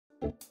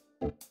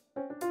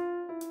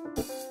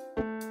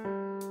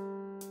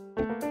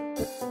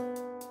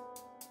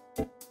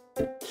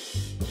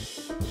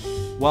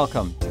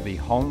Welcome to the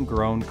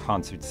Homegrown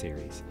Concert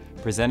Series,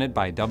 presented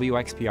by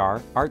WXPR,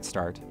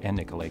 Artstart, and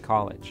Nicolet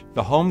College.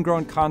 The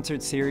Homegrown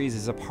Concert Series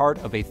is a part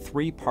of a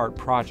three-part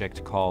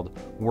project called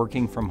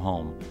Working from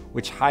Home,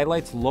 which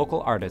highlights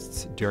local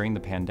artists during the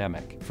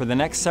pandemic. For the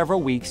next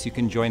several weeks, you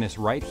can join us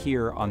right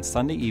here on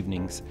Sunday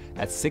evenings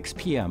at 6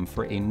 p.m.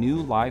 for a new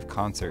live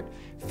concert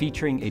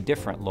featuring a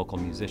different local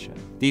musician.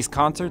 These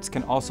concerts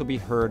can also be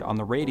heard on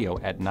the radio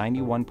at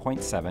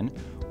 91.7,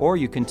 or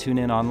you can tune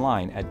in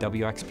online at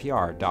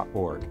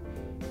WXPR.org.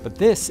 But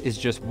this is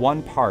just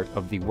one part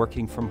of the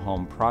Working from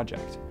Home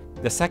project.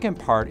 The second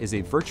part is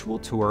a virtual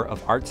tour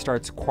of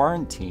Artstart's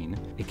Quarantine,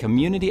 a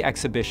community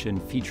exhibition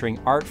featuring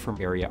art from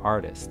area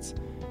artists.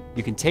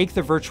 You can take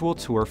the virtual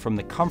tour from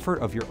the comfort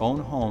of your own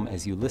home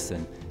as you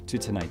listen to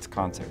tonight's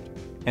concert.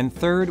 And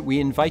third, we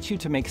invite you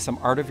to make some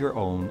art of your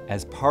own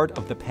as part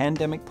of the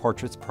Pandemic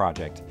Portraits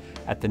project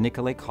at the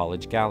Nicolet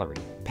College Gallery.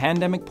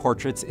 Pandemic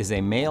Portraits is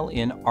a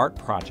mail-in art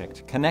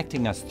project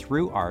connecting us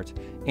through art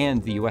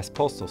and the U.S.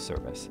 Postal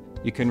Service.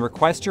 You can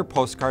request your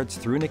postcards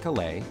through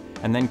Nicolet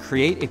and then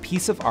create a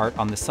piece of art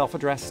on the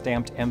self-addressed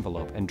stamped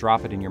envelope and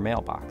drop it in your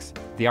mailbox.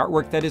 The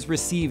artwork that is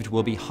received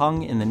will be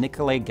hung in the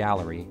Nicolet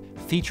Gallery,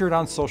 featured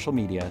on social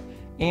media,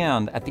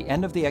 and at the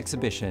end of the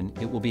exhibition,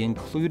 it will be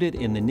included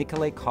in the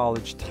Nicolet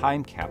College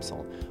time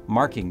capsule,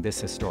 marking this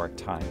historic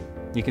time.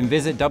 You can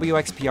visit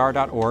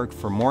WXPR.org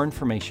for more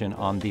information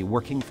on the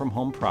Working from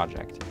Home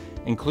project,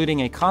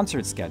 including a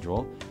concert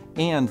schedule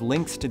and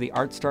links to the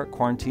Artstart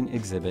Quarantine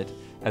exhibit,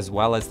 as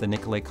well as the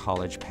Nicolet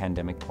College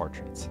Pandemic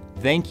Portraits.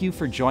 Thank you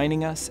for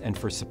joining us and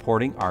for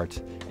supporting art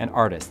and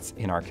artists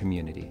in our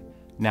community.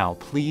 Now,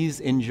 please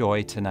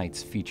enjoy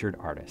tonight's featured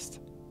artist.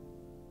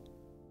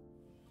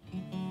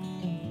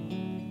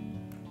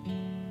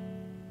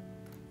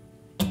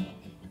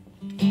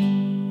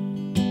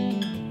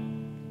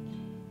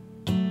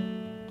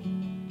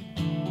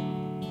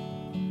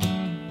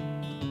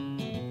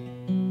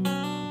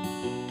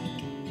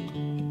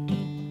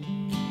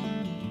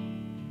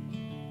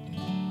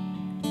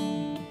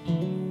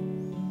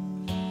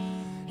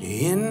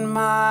 In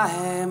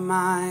my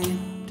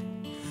mind,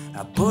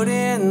 I put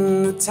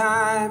in the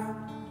time.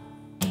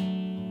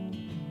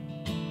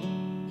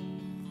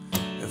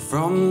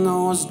 From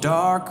those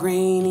dark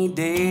rainy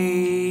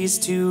days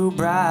to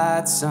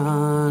bright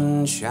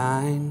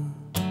sunshine.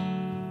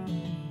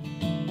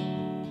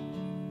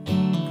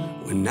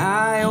 When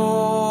I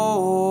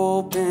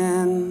opened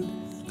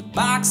the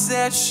box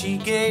that she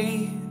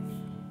gave,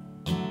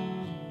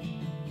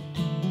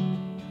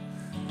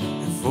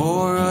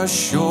 for a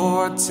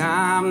short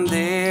time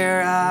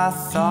there, I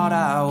thought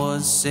I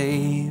was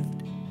saved.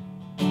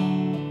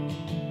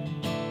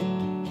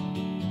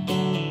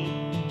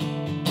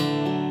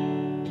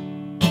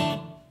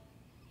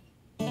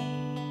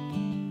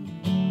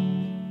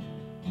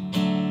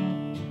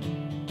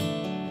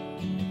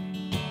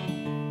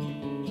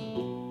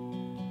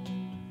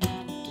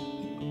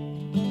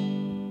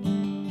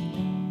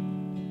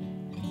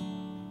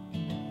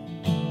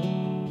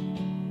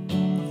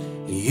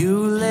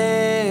 You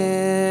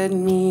led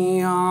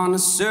me on a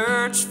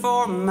search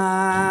for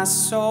my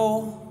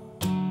soul,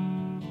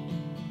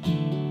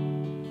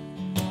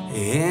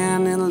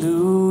 an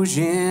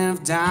illusion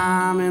of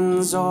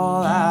diamonds,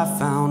 all I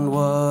found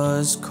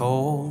was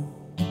coal.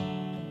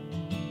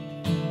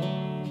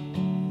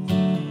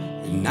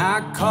 And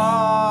I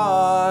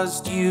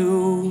caused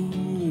you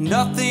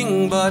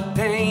nothing but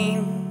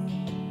pain.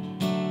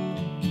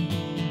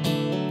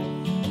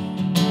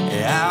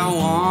 I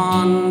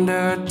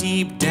wonder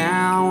deep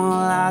down, will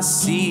I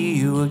see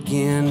you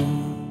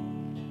again?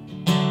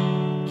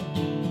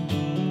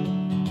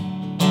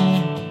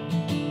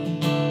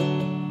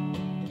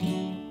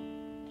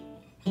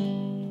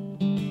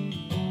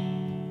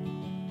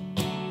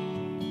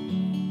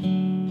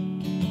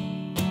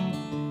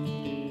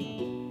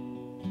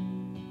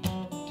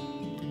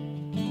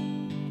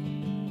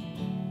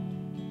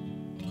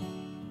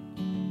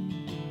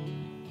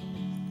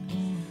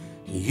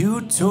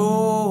 You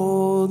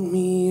told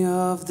me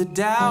of the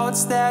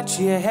doubts that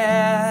you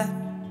had,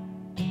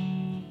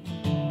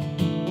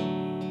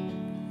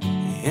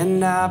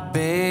 and I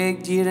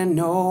begged you to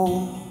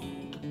know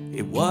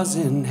it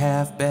wasn't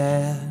half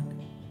bad.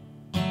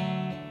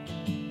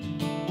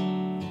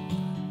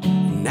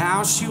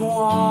 Now she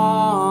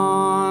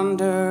wanders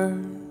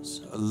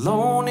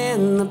alone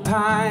in the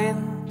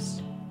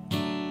pines,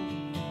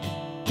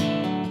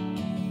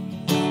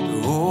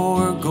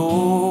 or a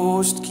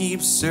ghost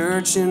keeps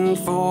searching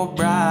for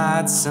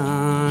bright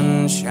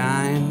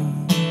sunshine.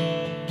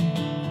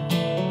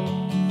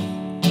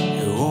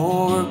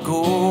 Or a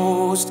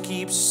ghost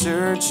keeps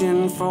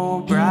searching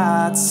for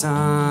bright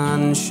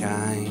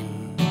sunshine.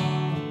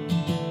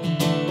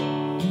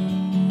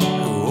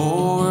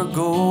 Or a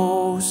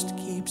ghost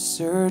keeps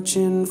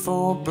searching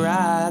for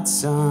bright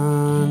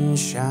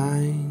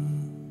sunshine.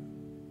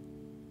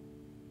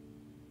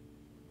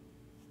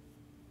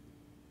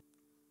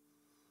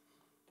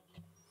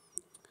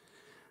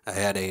 I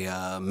had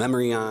a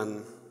memory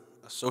on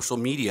a social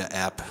media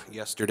app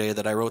yesterday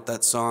that I wrote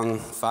that song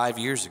 5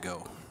 years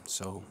ago.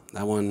 So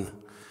that one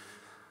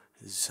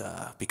is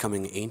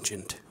becoming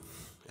ancient,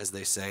 as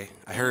they say.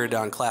 I heard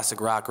on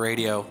classic rock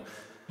radio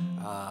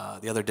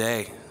the other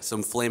day,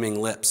 some Flaming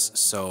Lips.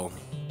 So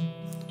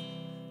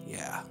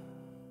yeah,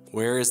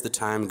 where is the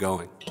time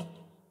going?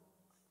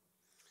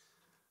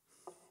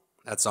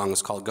 That song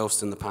is called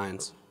Ghost in the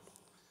Pines.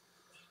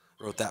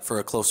 I wrote that for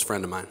a close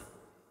friend of mine.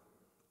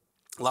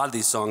 A lot of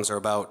these songs are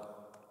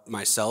about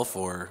myself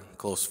or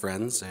close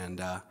friends,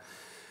 and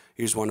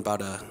here's one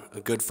about a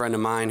good friend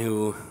of mine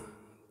who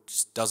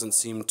just doesn't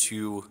seem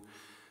to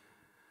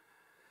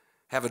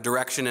have a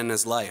direction in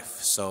his life.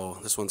 So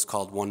this one's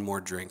called One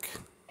More Drink.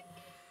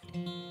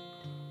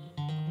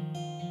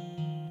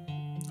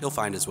 He'll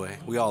find his way.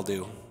 We all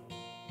do.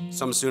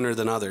 Some sooner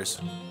than others.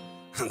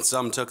 And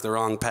some took the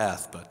wrong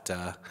path, but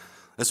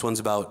this one's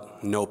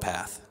about no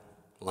path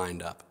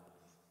lined up.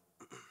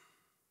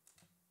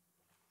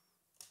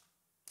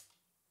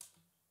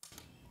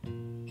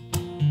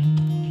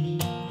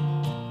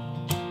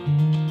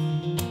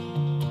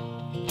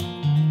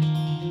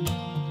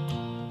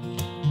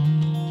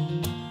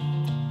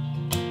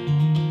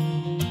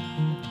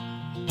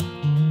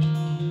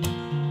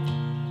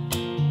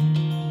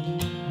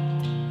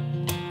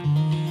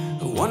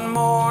 One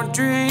more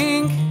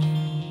drink,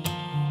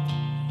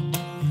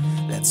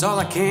 that's all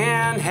I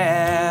can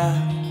have.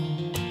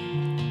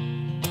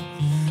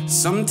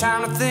 Some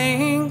time to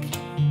think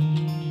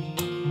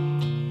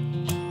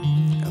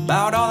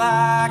about all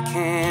I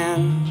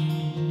can.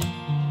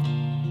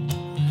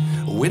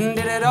 When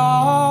did it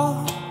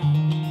all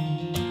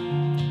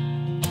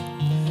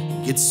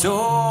get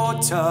so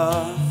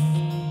tough?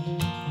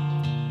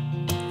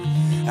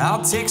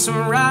 I'll take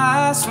some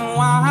rice, some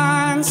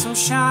wine, some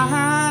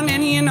shine,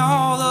 any and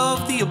all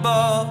of the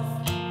above.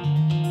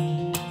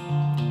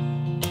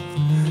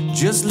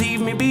 Just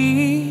leave me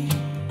be.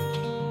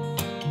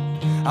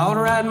 I'll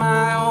write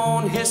my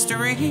own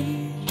history.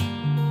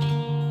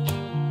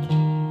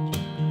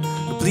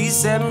 Please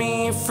set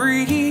me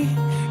free.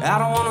 I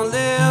don't want to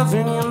live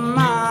in your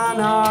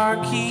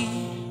monarchy.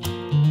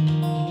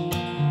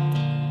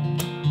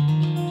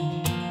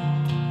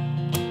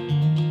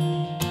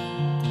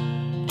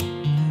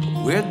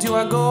 Where do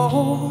I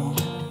go?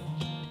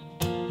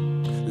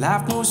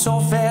 Life moves so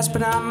fast,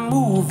 but I'm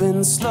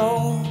moving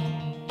slow.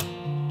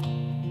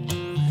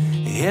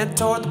 Head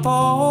toward the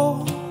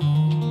pole.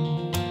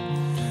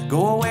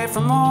 Go away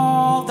from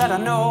all that I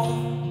know.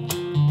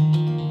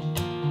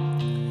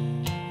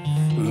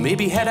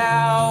 Maybe head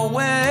out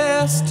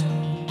west.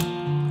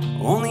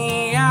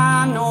 Only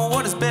I know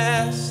what is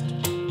best.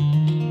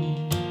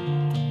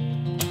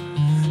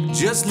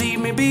 Just leave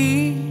me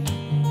be.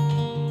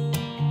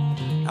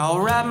 I'll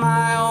write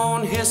my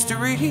own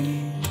history.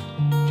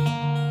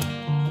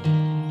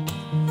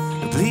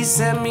 Please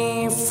set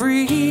me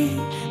free.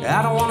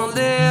 I don't want to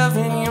live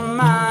in your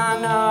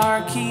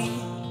monarchy.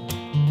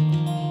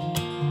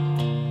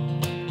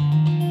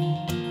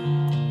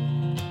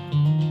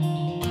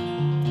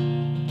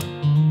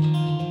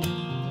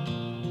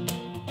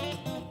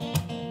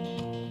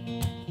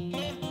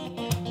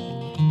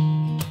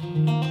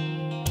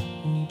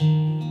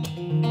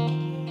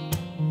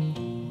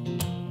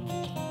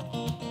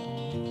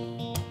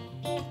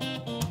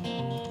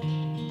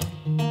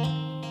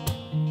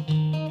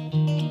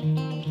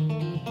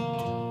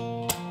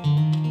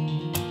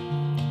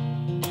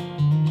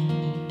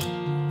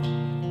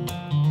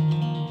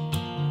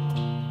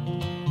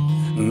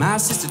 My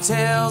sister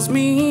tells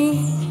me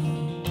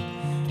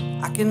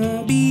I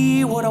can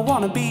be what I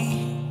want to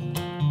be.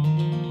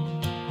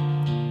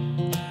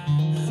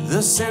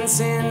 The sense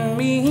in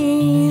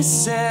me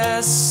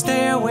says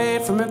stay away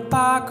from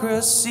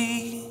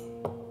hypocrisy.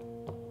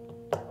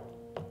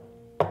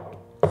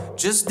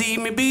 Just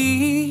leave me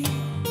be.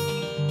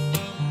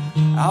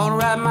 I'll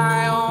write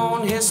my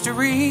own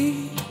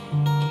history.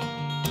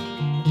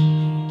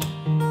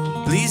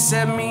 Please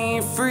set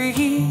me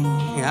free.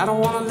 I don't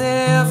want to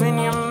live in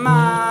your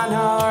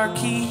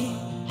monarchy.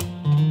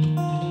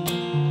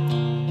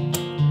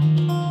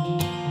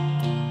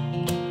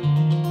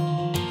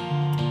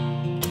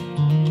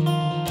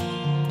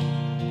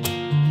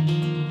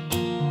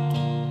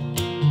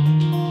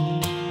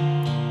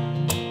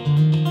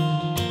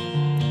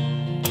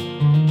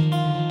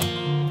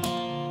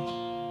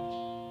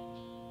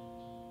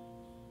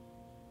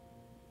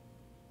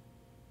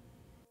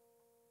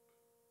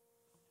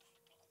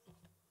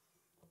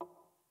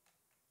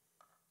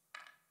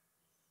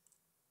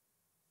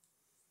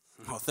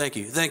 Oh, thank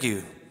you, thank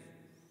you.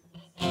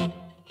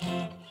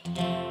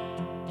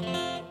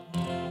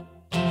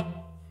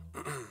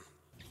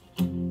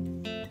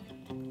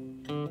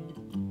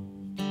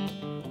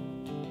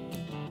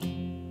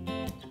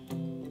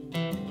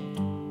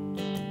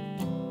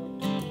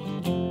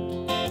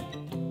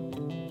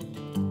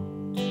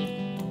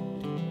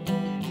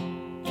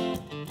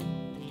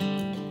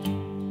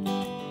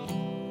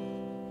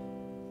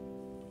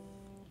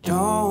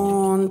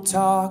 Don't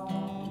talk,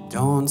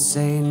 don't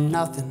say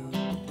nothing.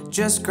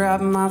 Just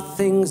grab my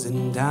things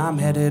and I'm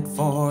headed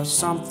for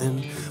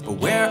something. But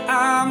where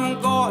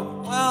I'm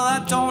going, well,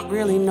 I don't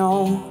really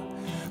know.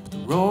 But the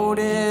road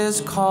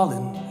is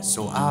calling,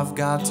 so I've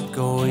got to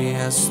go.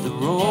 Yes, the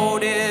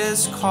road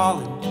is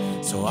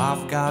calling, so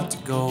I've got to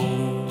go.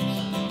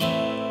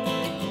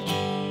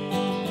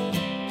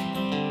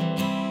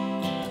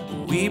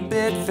 We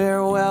bid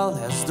farewell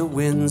as the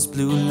winds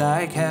blew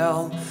like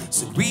hell.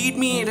 Said we'd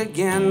meet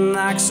again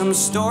like some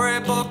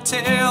storybook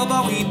tale.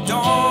 But we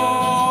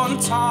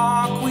don't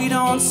talk, we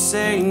don't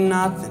say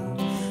nothing.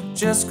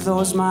 Just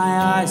close my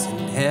eyes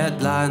and head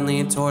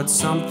blindly towards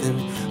something.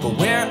 But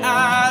where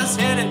I was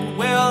headed,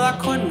 well, I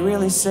couldn't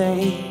really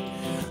say.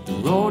 The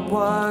road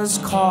was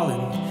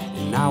calling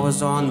and I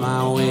was on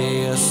my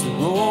way. Yes, the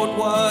road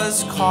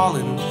was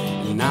calling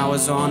and I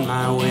was on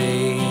my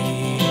way.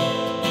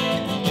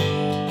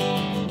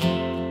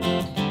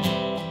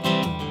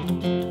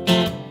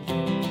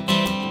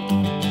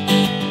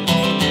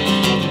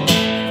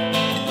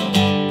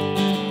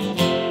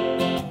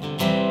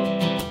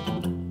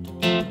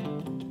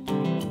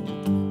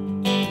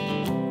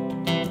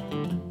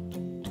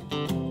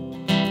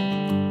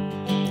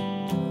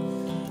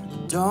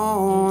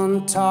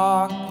 Don't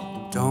talk,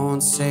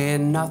 don't say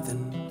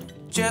nothing.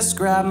 Just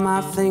grab my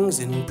things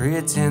and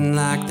pretend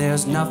like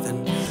there's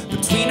nothing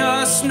between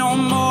us no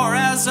more.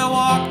 As I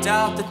walked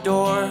out the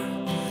door,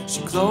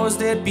 she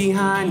closed it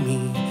behind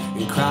me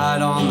and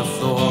cried on the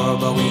floor.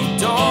 But we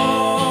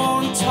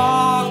don't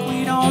talk,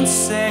 we don't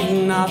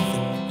say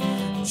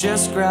nothing.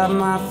 Just grab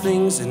my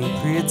things and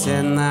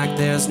pretend like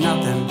there's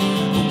nothing.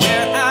 But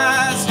where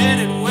I was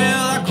headed,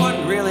 well, I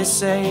couldn't really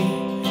say.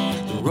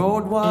 The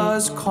road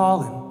was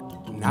calling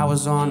and I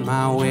was on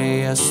my way.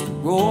 Yes, the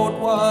road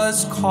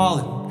was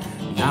calling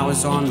and I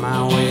was on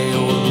my way.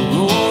 Oh, the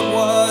road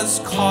was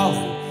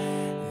calling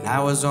and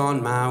I was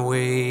on my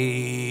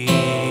way.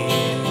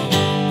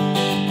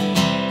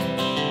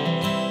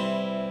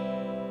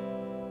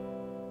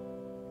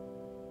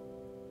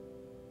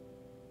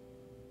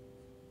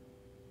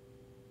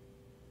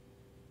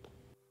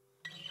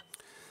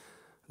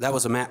 That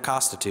was a Matt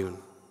Costa tune.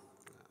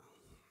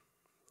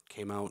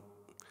 Came out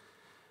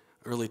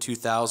early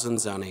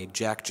 2000s on a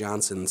Jack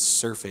Johnson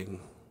surfing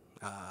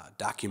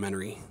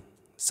documentary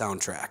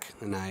soundtrack.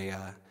 And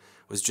I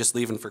was just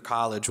leaving for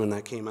college when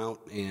that came out,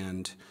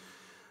 and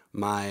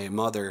my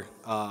mother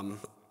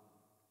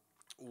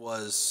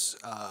was,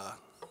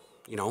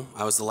 you know,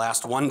 I was the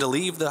last one to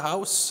leave the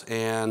house,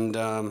 and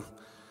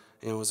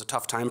it was a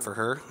tough time for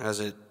her, as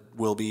it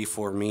will be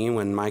for me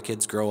when my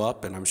kids grow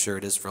up, and I'm sure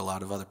it is for a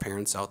lot of other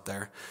parents out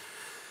there.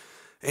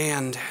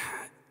 And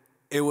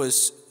it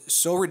was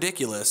so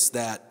ridiculous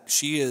that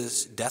she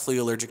is deathly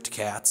allergic to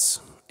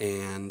cats,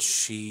 and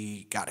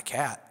she got a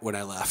cat when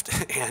I left.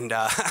 And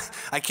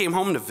I came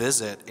home to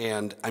visit,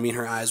 and I mean,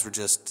 her eyes were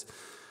just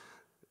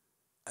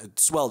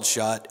swelled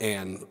shut,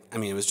 and I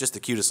mean, it was just the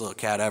cutest little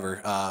cat ever.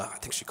 I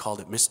think she called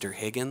it Mr.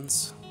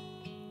 Higgins.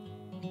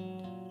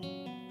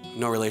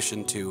 No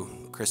relation to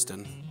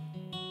Kristen.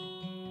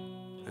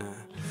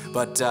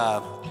 But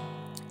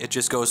it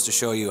just goes to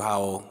show you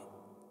how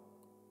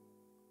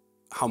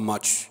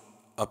much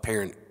a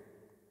parent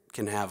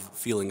can have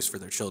feelings for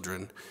their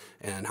children,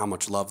 and how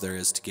much love there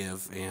is to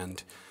give,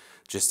 and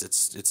just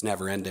it's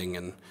never ending.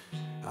 And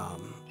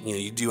you know,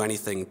 you do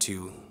anything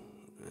to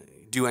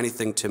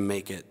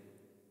make it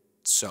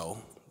so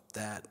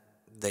that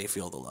they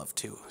feel the love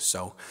too.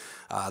 So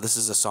this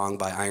is a song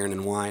by Iron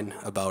and Wine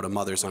about a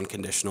mother's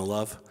unconditional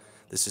love.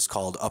 This is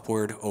called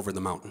Upward Over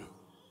the Mountain.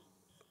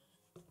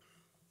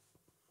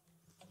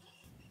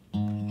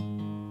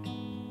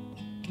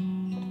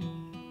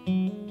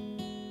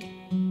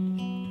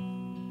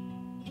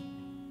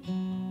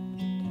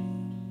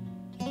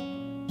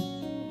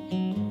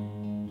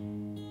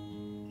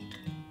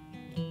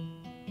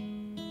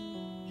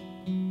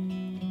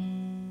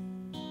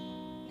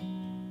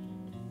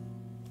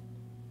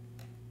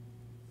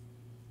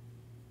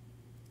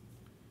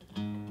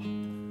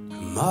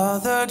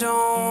 Mother,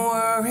 don't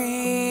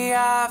worry,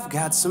 I've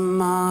got some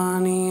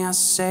money I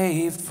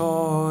saved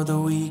for the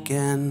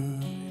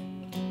weekend.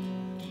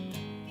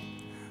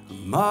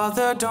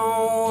 Mother,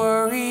 don't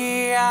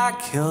worry, I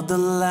killed the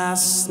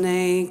last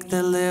snake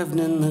that lived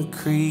in the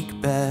creek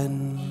bed.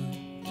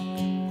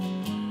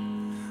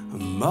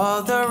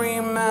 Mother,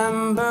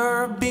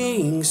 remember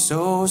being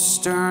so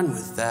stern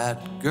with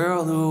that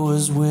girl who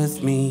was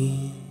with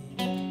me.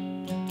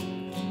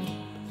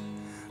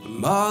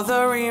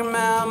 Mother,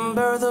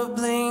 remember the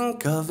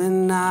blink of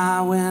an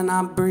eye when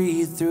I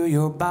breathe through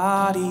your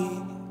body.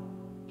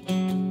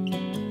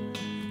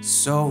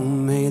 So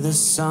may the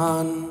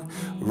sun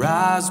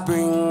rise,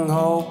 bring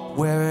hope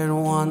where it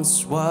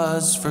once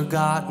was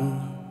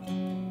forgotten.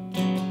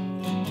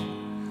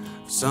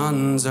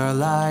 Suns are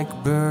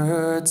like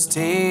birds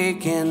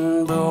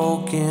taken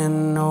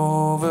broken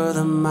over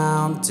the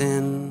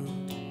mountain.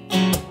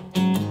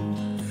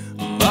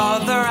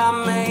 Mother,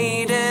 I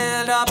made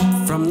it up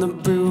from the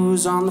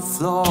bruise on the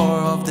floor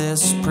of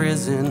this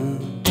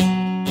prison.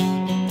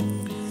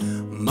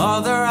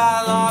 Mother,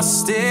 I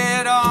lost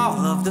it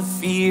all of the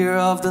fear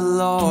of the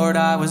Lord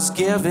I was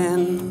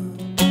given.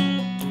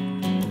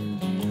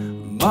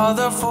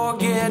 Mother,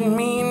 forget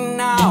me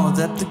now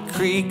that the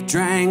creek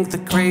drank the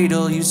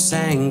cradle you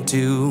sang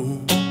to.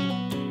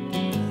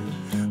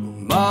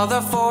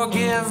 Mother,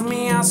 forgive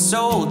me, I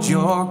sold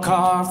your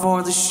car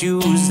for the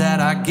shoes that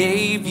I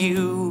gave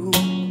you.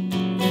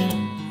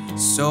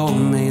 So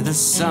may the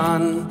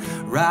sun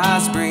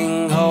rise,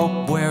 bring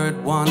hope where it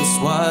once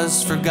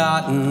was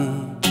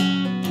forgotten.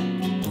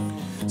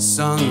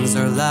 Suns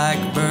are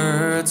like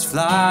birds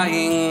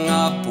flying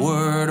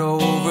upward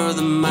over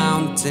the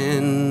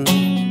mountain.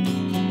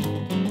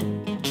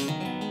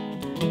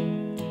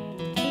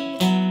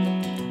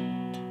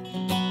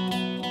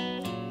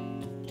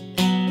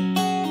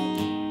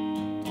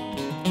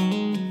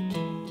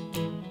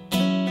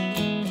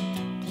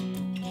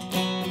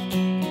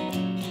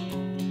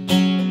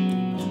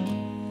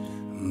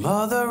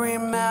 Mother,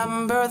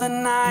 remember the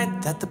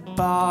night that the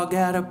bog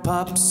had her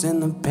pups in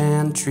the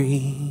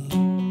pantry.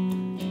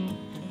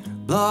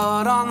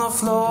 Blood on the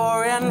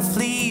floor and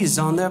fleas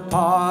on their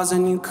paws,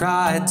 and you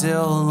cried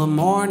till the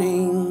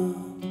morning.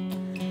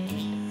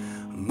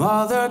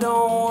 Mother,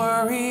 don't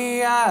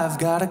worry, I've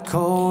got a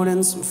coat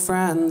and some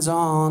friends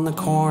on the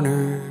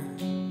corner.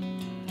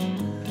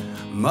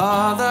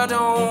 Mother,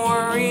 don't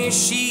worry,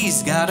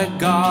 she's got a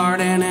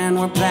garden and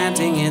we're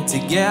planting it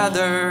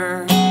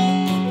together.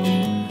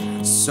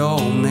 So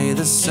may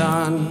the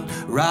sun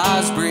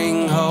rise,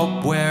 bring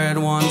hope where it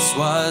once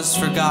was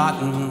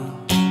forgotten.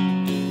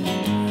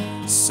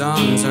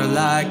 Suns are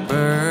like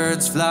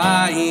birds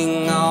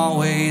flying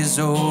always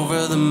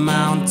over the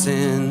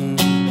mountain.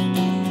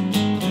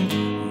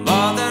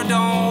 Mother,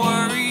 don't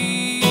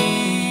worry.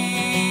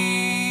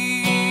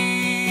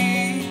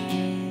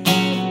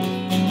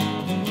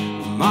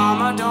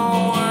 Mama,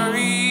 don't worry.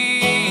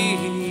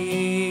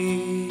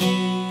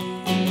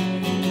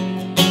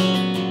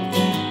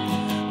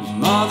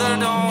 Mother,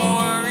 don't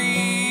worry.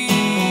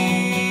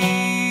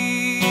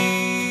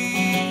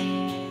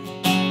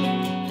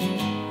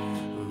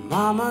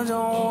 Mama,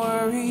 don't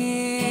worry.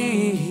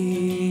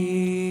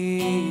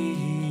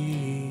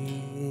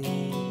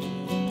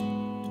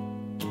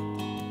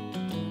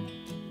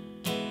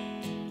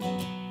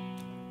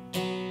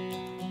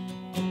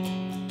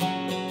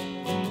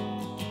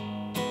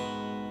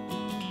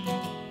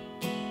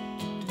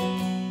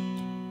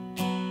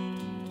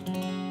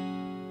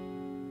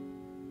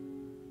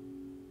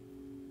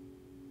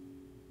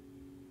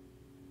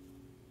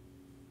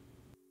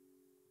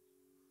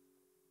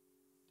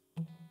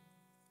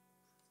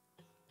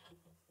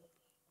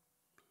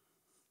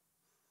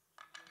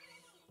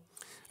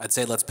 I'd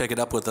say let's pick it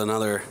up with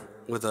another,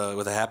 with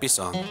a happy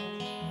song,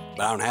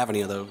 but I don't have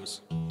any of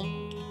those.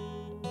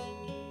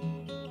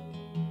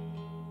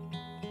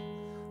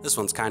 This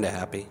one's kind of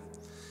happy.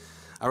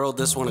 I wrote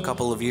this one a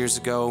couple of years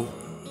ago.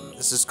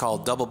 This is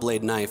called Double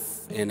Blade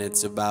Knife, and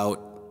it's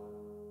about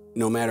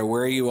no matter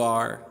where you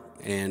are,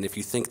 and if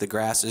you think the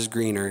grass is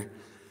greener,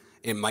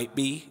 it might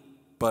be,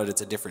 but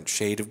it's a different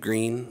shade of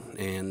green,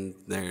 and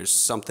there's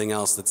something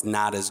else that's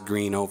not as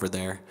green over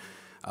there.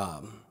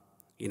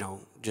 You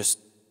know, just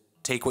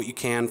take what you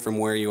can from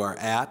where you are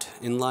at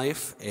in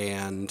life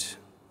and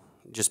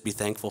just be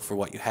thankful for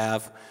what you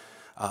have,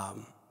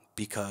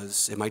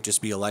 because it might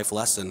just be a life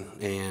lesson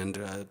and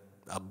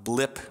a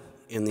blip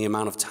in the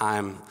amount of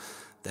time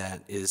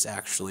that is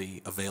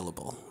actually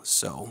available.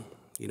 So,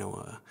 you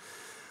know,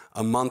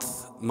 a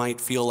month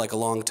might feel like a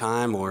long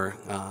time, or,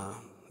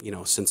 you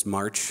know, since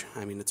March,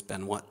 I mean, it's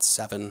been, what,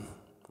 7,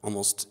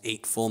 almost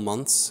 8 full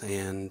months,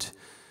 and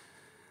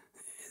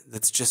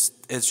it's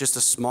just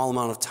a small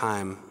amount of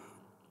time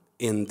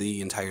in the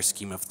entire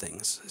scheme of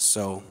things.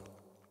 So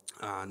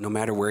no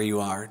matter where you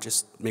are,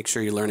 just make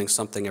sure you're learning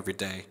something every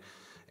day,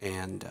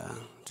 and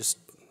just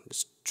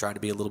try to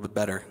be a little bit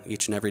better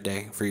each and every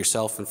day for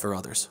yourself and for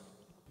others.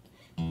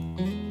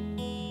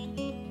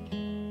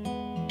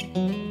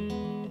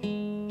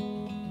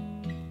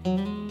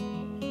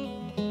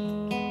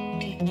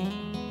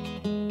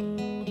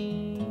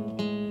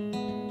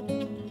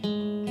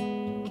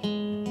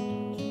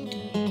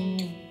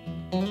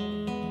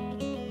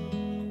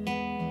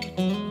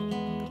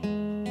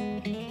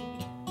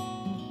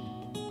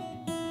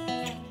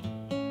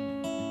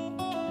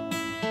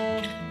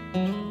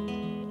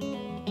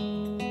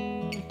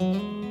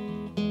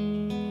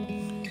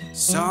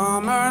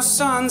 Summer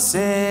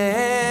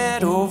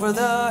sunset over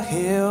the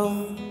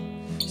hill,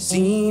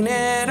 seen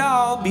it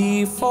all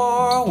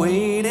before,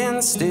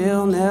 waiting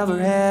still, never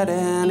had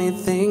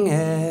anything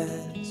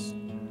as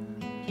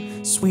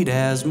sweet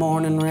as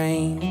morning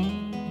rain.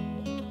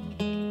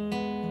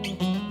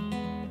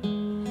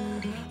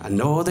 I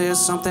know there's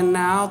something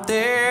out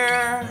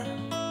there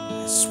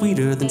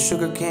sweeter than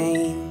sugar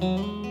cane.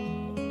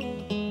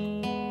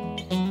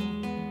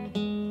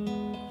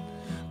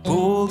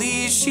 Pull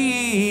these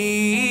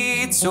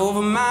sheets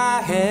over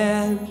my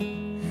head,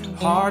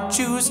 heart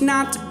choose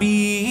not to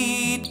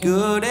beat,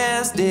 good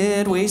as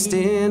dead,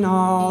 wasting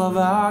all of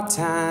our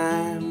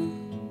time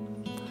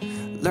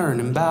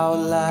learning about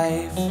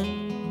life.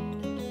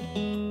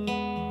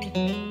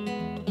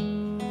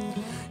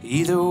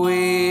 Either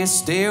way,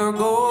 stay or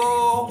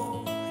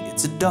go,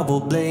 it's a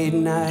double-blade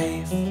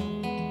knife.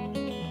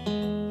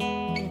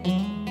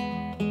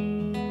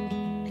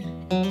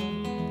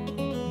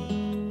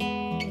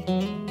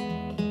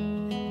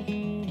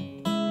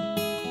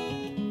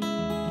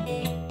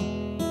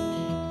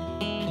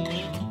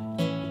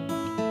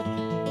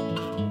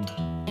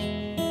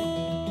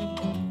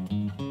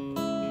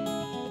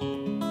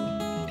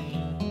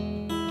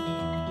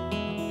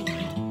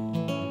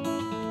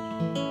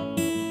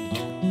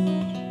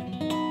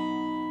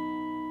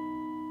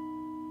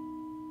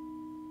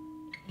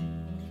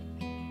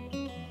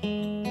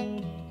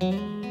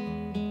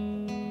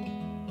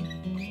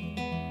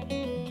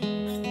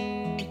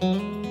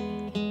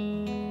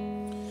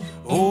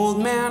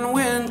 Old Man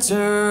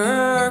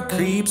Winter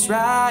creeps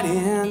right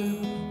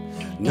in,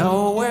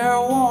 nowhere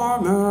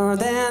warmer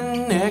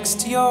than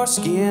next to your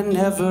skin.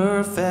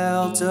 Never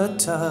felt a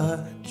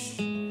touch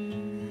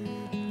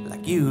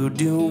like you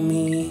do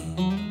me.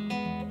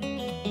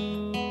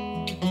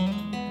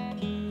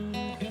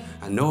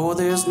 I know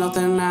there's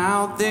nothing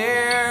out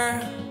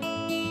there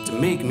to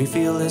make me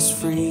feel this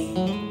free.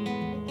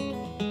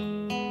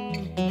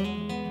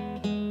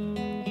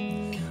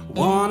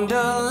 One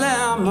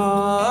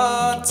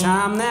dilemma,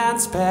 time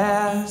that's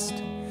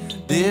passed,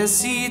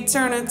 this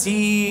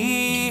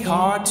eternity,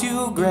 hard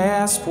to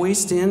grasp,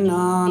 wasting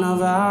none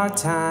of our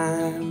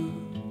time,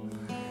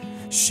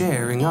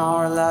 sharing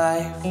our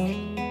life.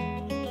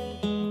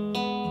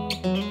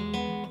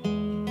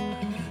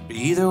 But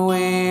either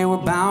way, we're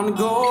bound to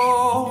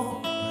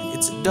go,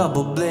 it's a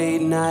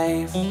double-blade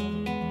knife.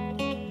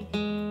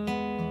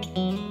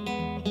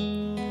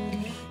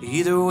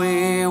 Either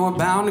way, we're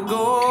bound to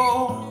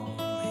go,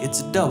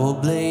 it's a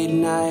double-blade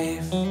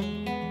knife.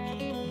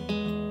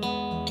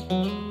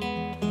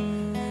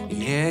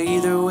 Yeah,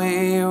 either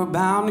way we're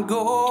bound to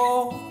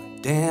go.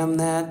 Damn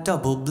that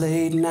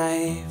double-blade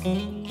knife.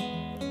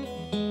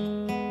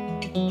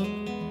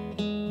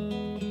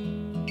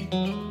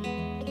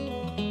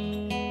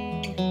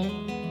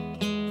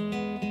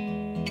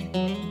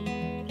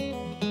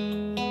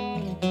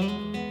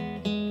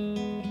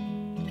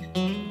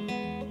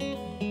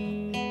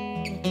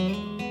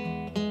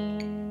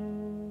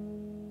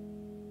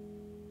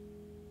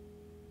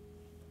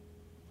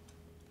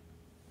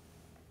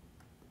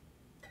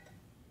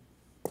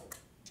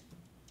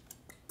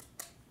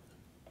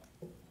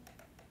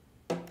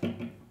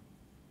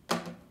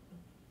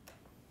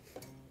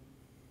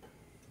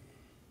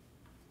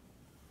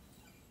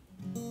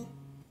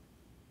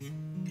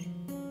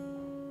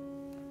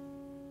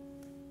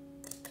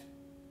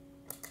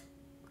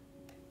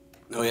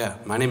 Oh yeah,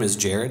 my name is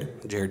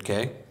Jared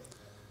K.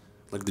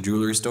 Like the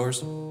jewelry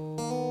stores.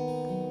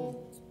 And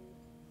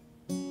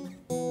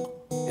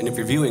if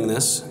you're viewing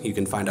this, you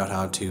can find out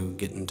how to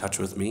get in touch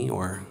with me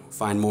or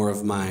find more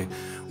of my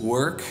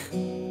work.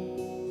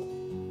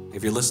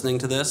 If you're listening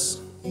to this,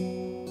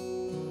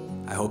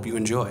 I hope you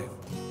enjoy.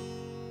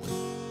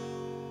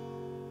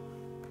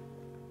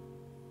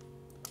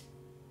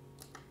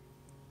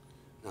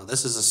 Now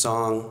this is a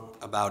song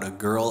about a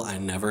girl I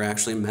never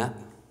actually met.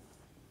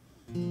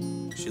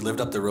 She lived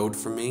up the road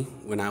from me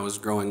when I was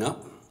growing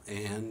up,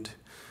 and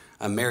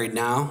I'm married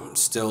now.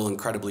 It's still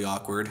incredibly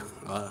awkward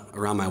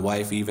around my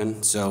wife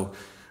even. So,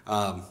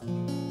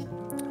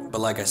 but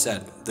like I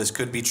said, this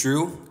could be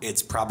true.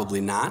 It's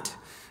probably not,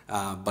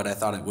 but I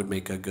thought it would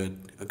make a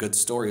good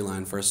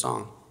storyline for a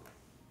song.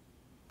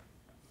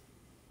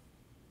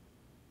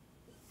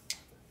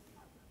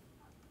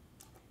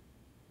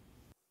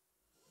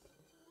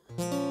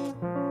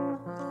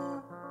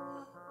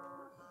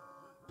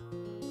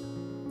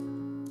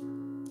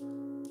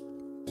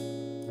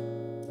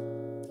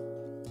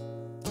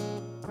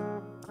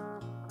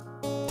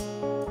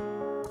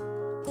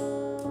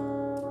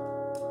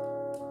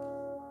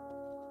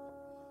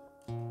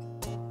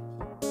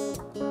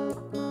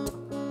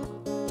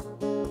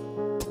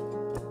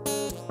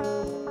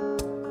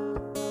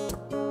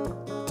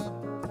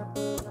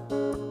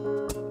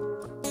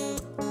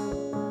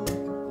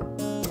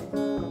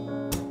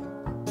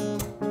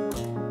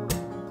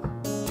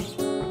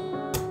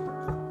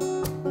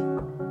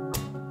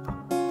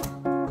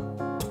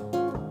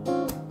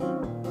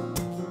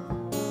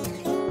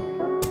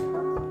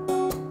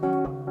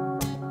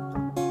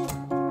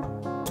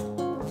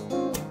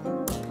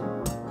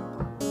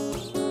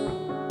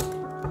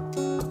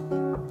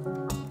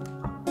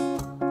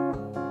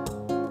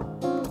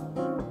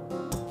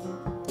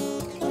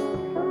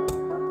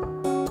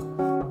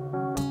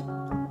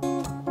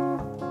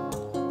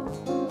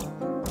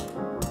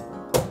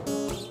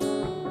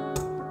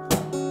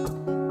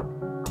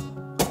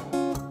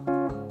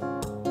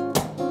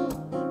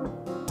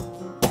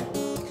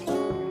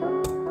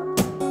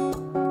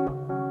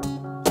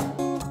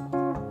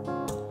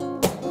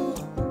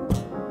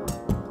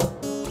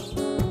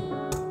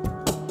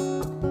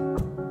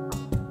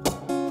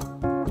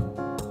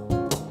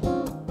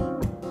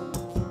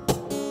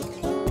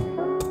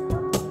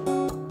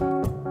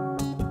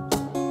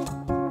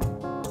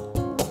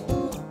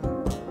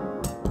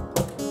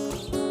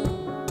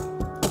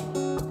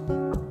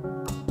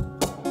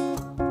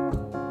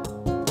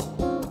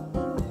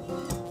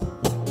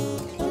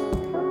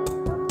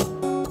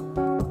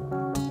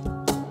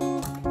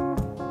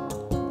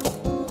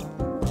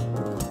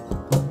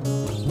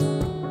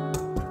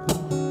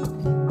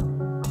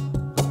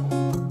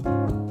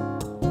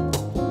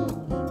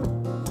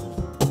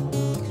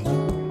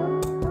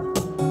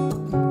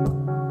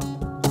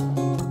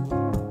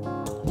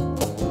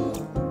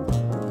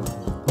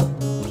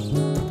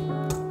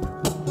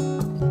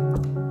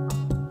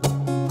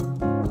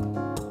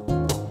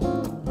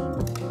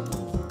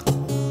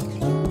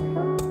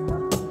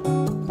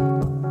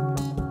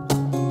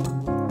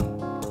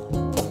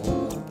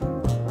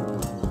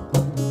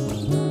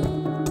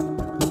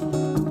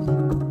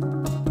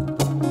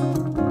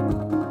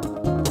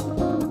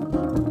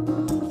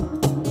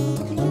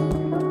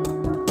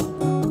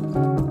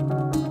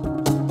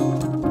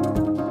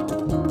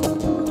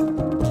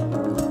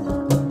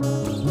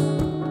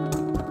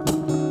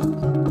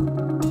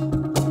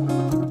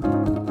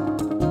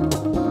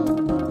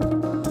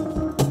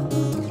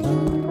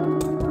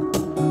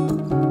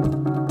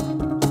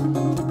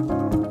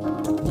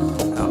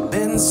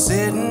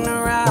 sitting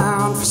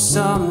around for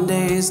some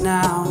days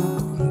now,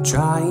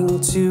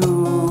 trying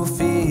to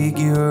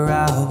figure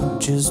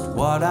out just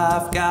what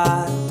I've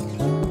got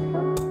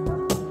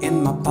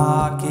in my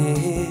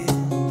pocket.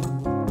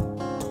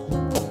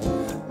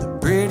 The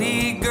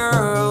pretty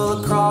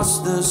girl across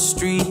the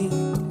street,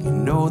 you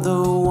know,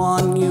 the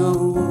one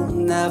you'll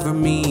never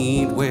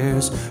meet,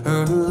 wears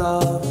her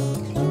love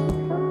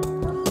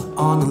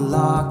on a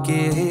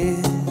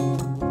locket,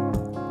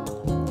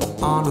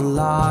 on a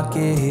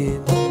locket.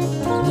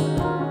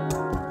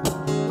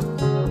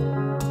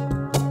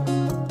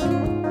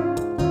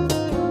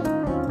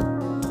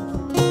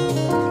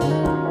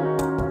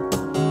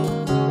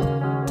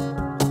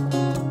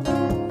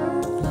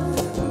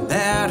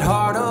 That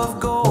heart of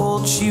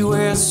gold she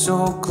wears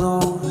so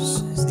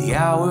close. As the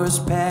hours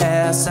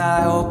pass,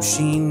 I hope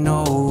she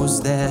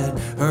knows that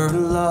her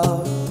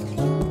love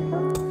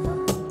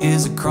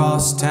is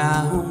across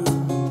town.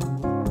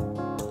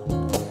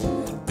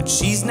 But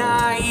she's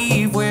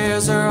naive,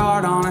 wears her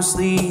heart on her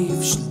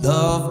sleeve. She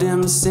loved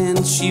him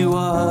since she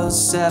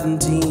was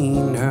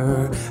 17.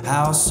 Her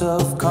house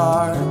of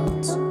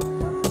cards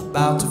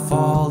about to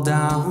fall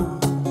down,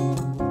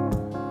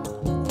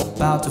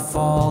 about to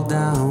fall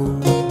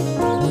down.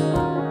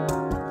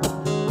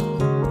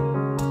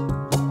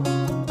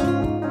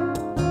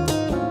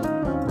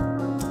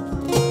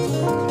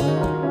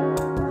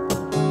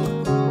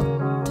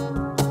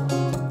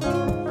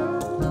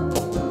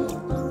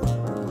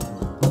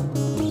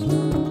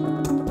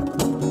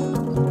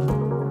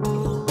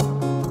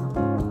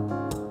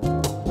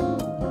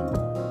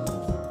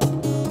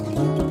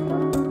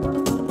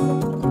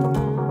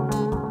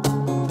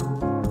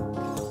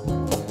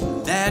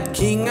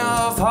 King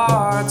of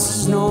hearts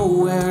is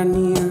nowhere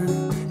near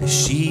as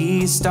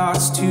she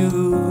starts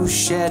to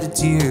shed a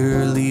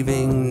tear,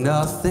 leaving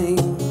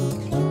nothing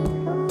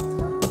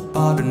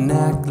but a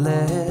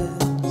necklace.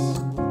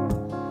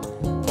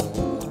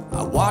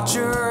 I watch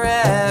her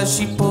as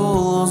she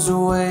pulls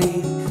away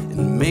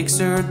and makes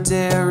her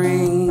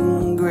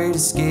daring great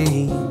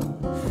escape,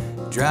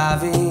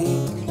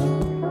 driving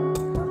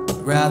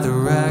rather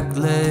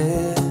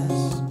reckless.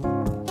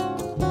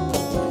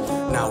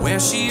 Now where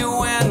she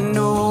went,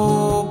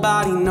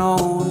 nobody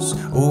knows.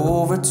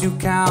 Over 2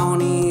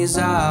 counties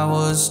I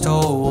was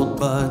told,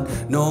 but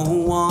no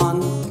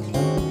one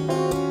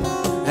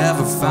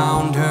ever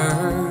found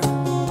her.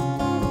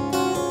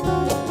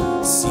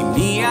 See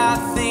me, I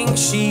think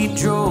she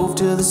drove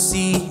to the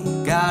sea,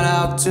 got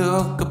out,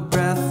 took a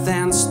breath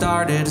and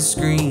started to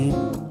scream,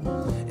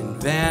 and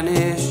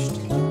vanished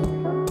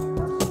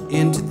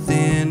into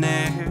thin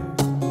air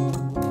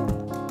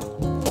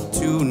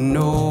to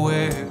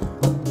nowhere.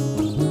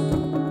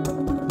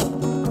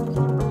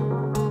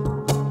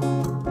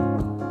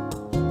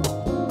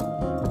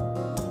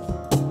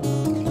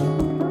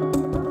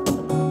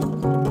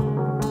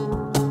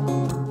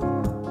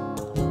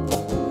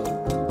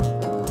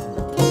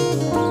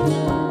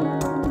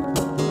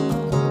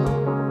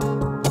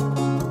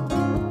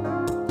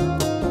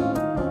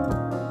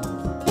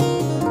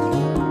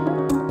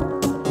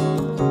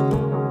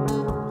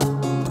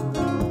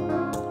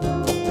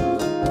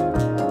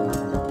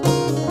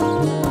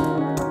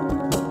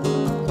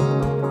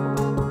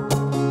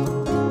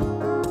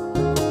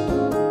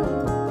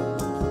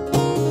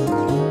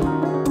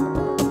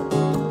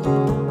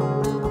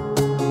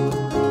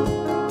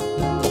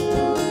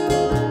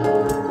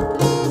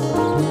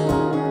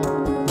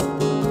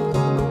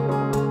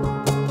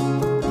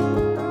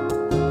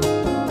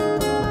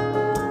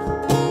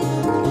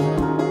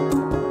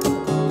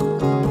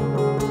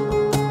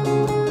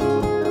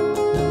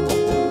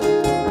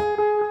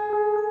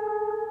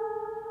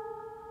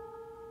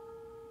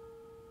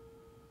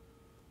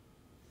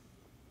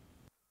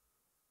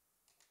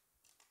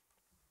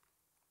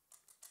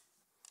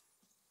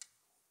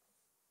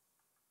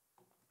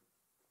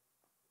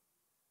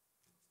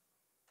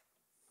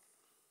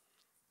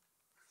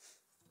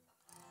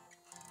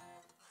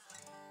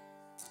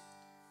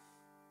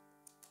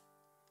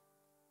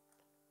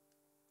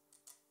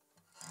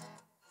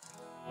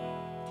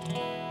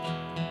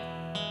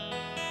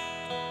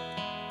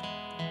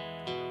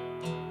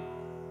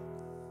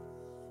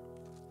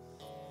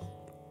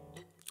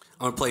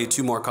 I'm gonna play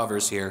 2 more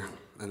covers here,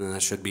 and then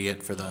that should be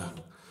it for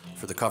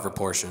the cover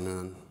portion, and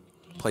then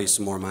play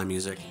some more of my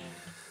music.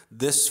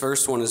 This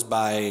first one is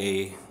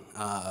by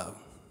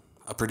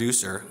a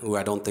producer who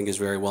I don't think is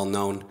very well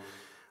known.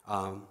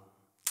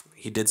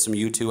 He did some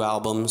U2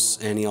 albums,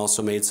 and he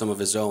also made some of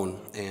his own.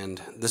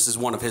 And this is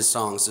one of his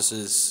songs. This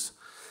is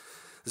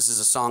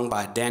a song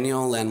by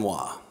Daniel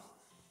Lanois.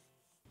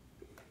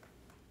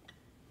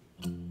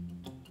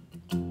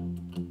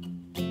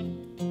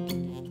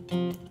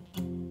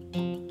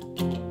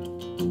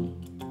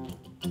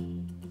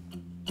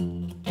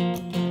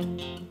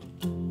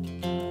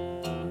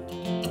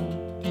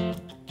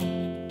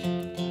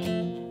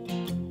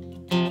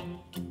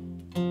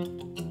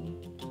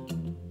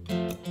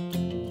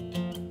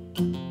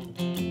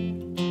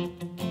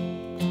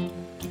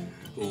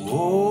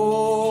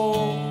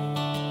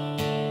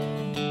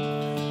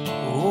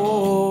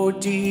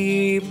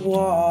 deep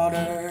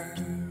water,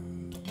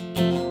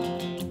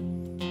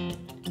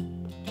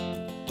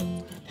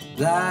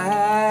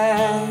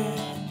 black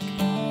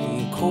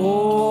and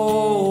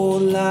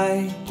cold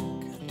like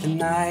the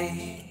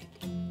night.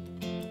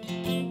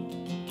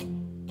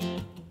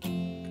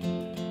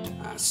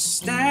 I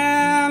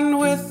stand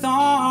with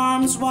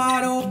arms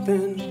wide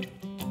open,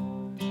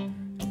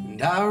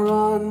 and I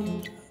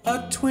run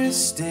a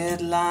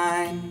twisted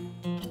line.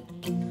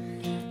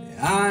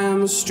 I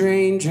am a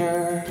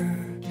stranger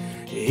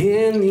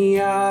in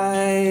the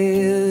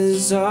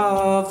eyes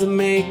of the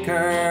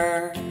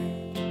Maker.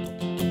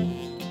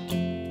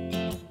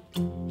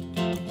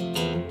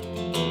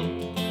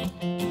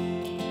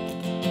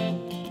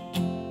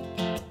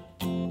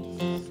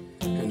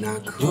 And I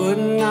could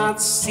not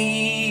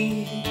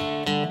see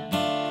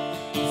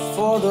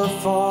for the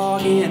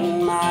fog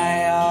in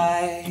my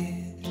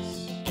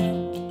eyes,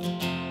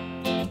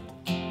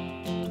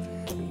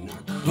 and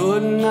I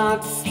could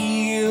not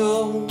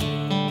feel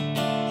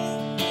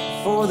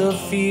for the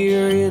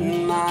fear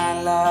in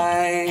my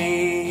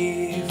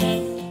life.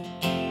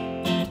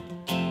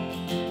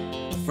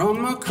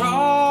 From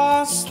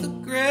across the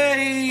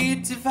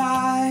great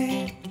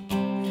divide,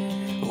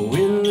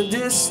 in the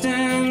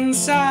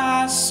distance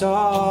I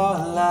saw a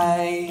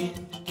light.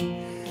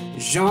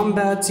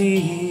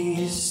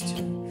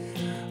 Jean-Baptiste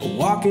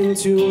walking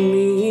to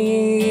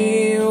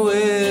me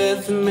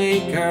with the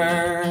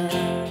Maker.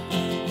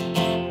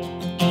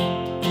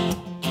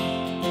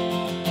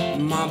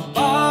 My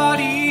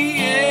body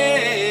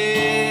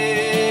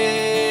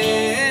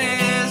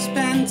is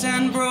bent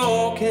and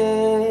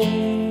broken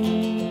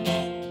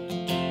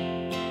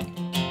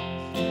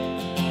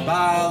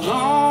by a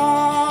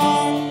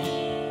long,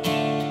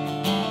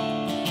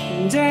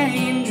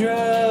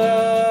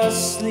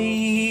 dangerous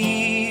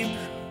sleep.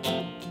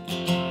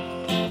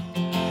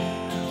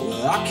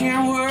 Well, I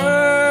can't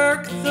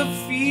work the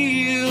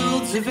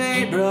fields of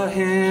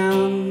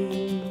Abraham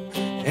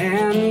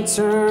and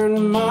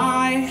turn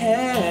my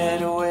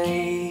head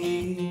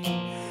away.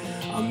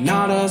 I'm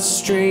not a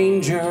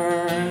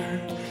stranger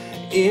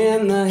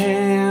in the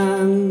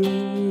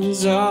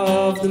hands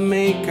of the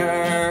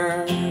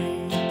Maker.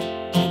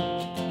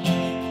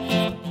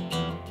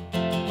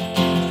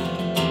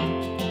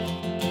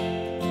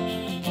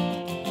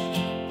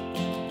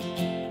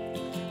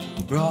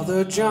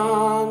 Brother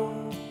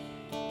John,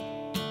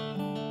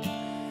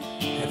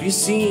 have you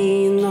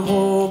seen the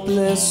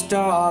hopeless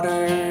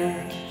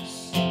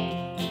daughters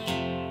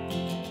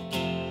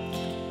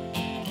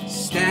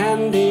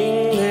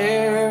standing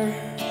there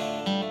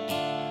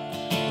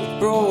with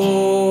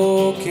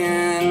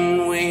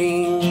broken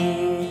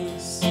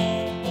wings?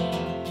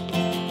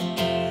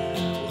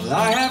 Well,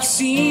 I have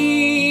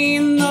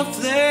seen the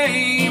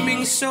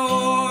flaming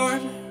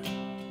sword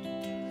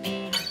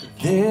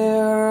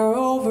there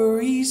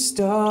over east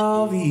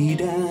of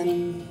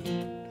Eden,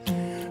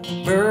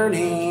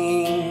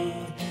 burning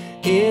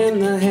in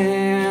the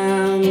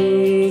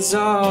hands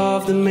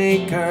of the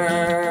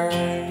Maker.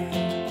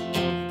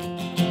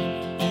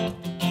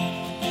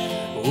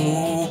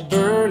 Oh,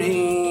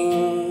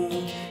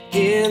 burning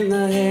in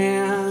the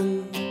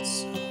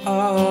hands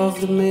of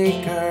the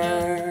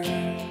Maker.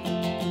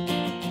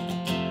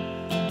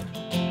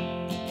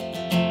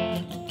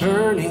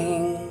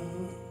 Burning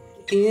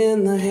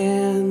in the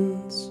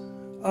hands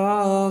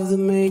of the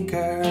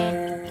Maker.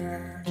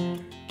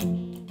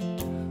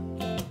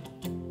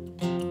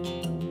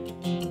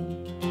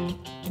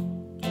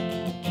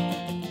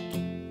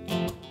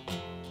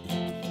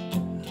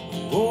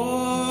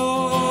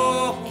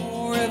 Oh,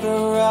 river,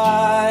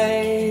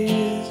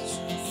 rise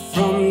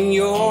from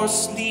your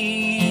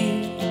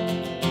sleep.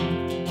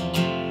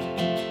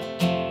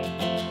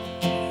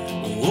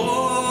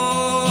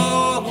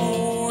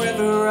 Oh,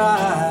 river,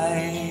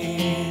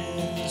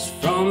 rise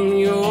from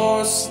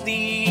your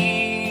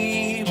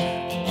sleep.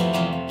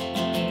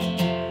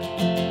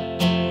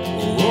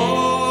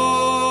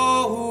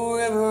 Oh,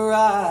 river,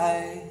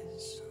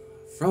 rise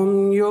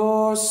from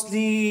your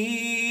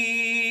sleep.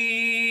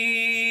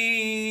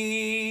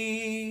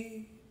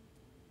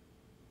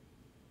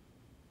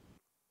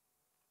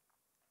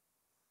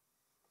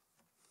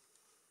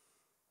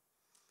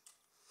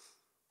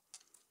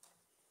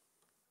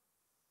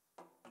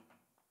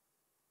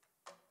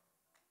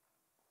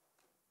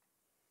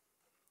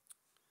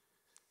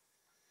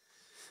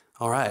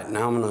 All right,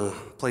 now I'm going to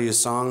play you a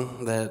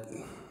song that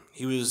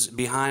he was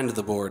behind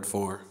the board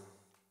for.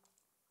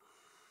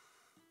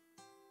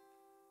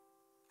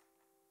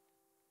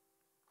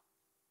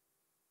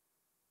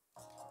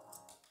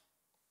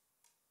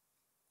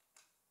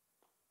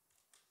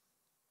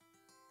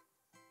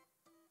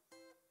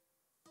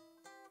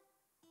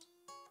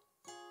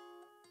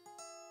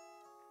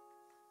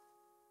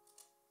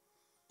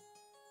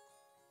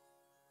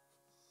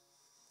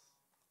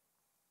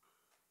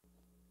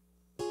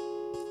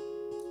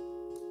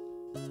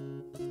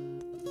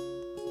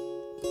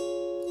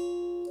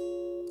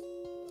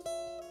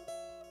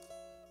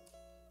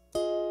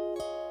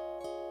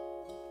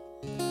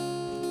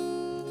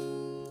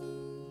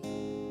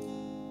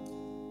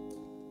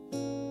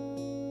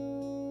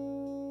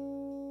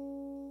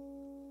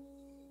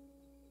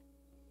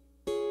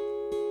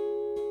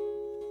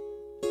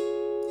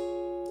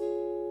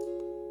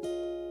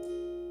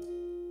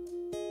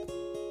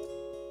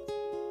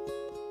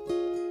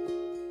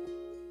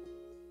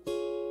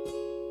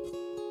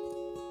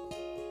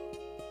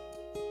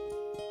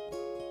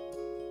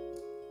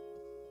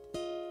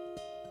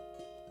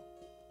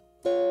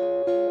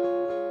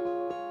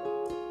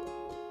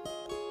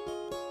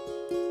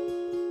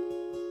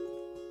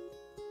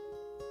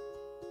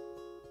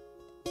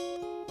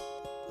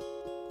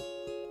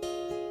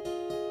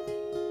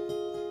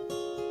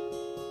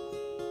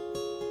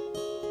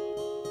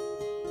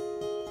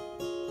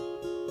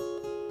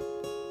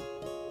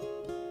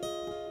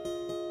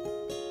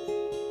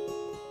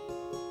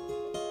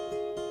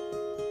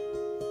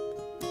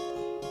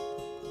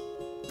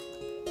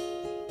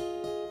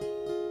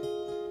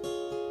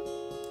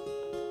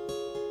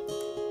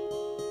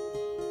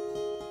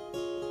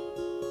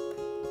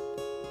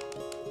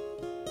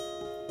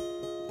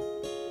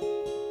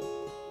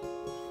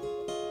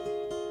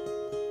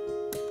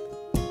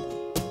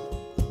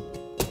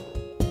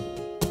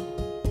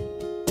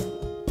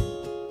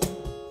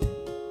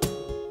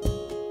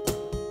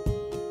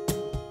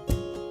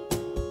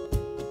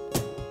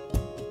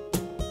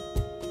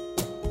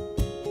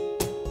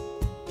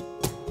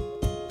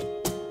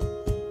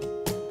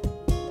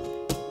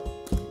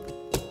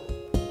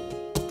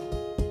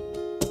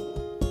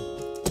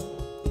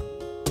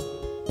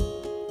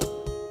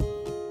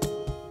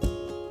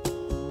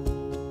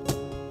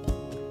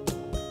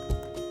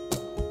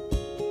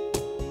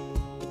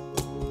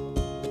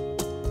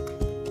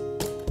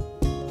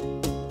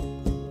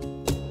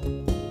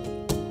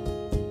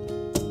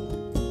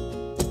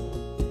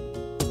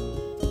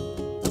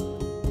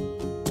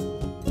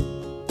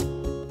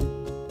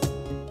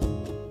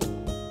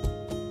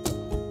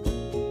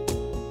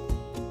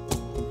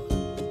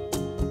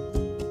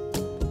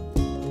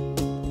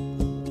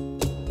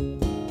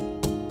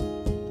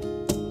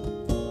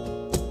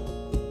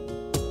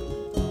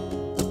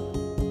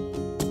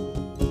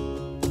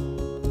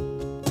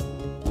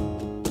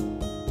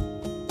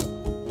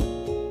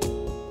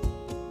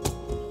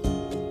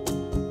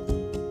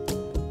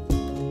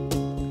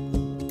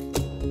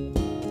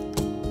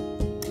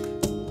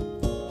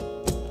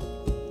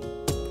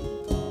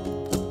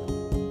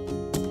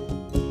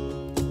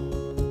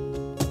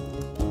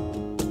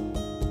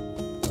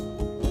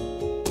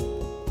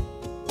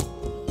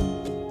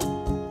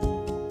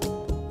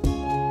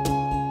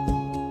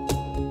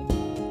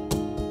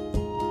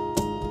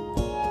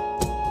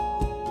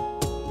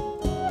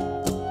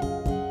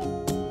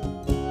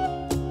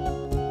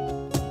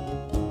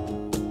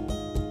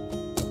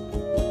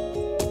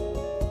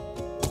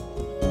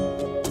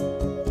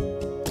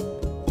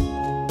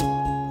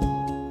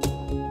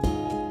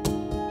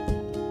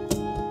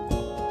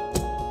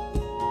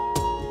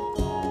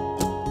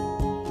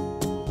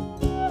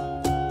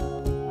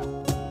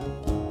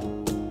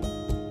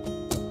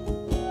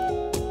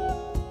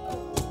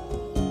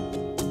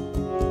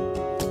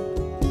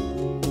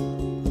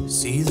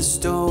 See the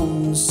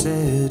stone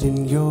set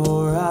in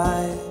your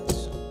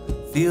eyes,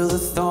 feel the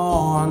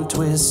thorn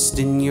twist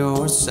in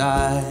your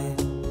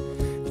side,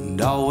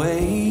 and I'll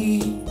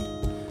wait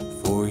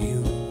for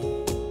you.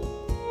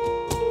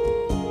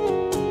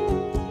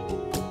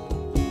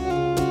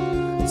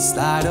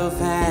 Sleight of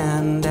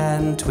hand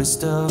and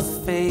twist of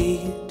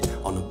fate,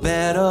 on a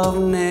bed of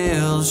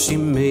nails she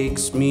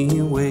makes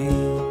me wait,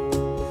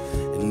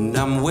 and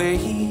I'm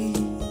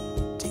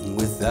waiting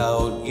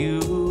without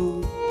you.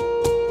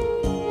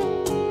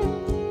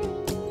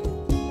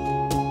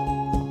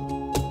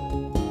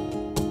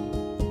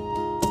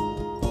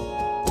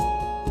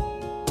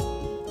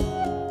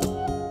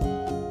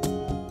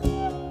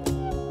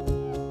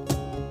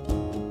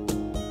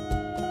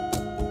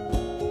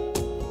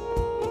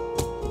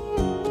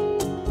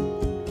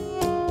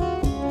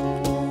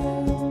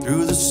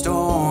 Through the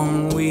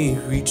storm we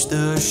reached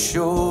the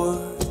shore.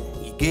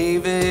 You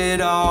gave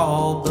it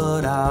all,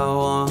 but I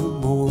want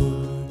more,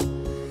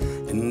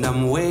 and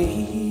I'm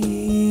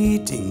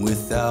waiting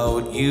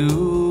without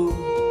you.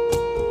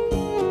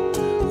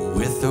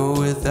 With or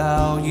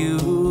without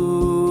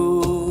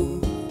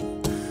you.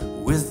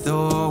 With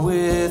or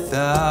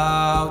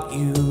without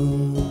you.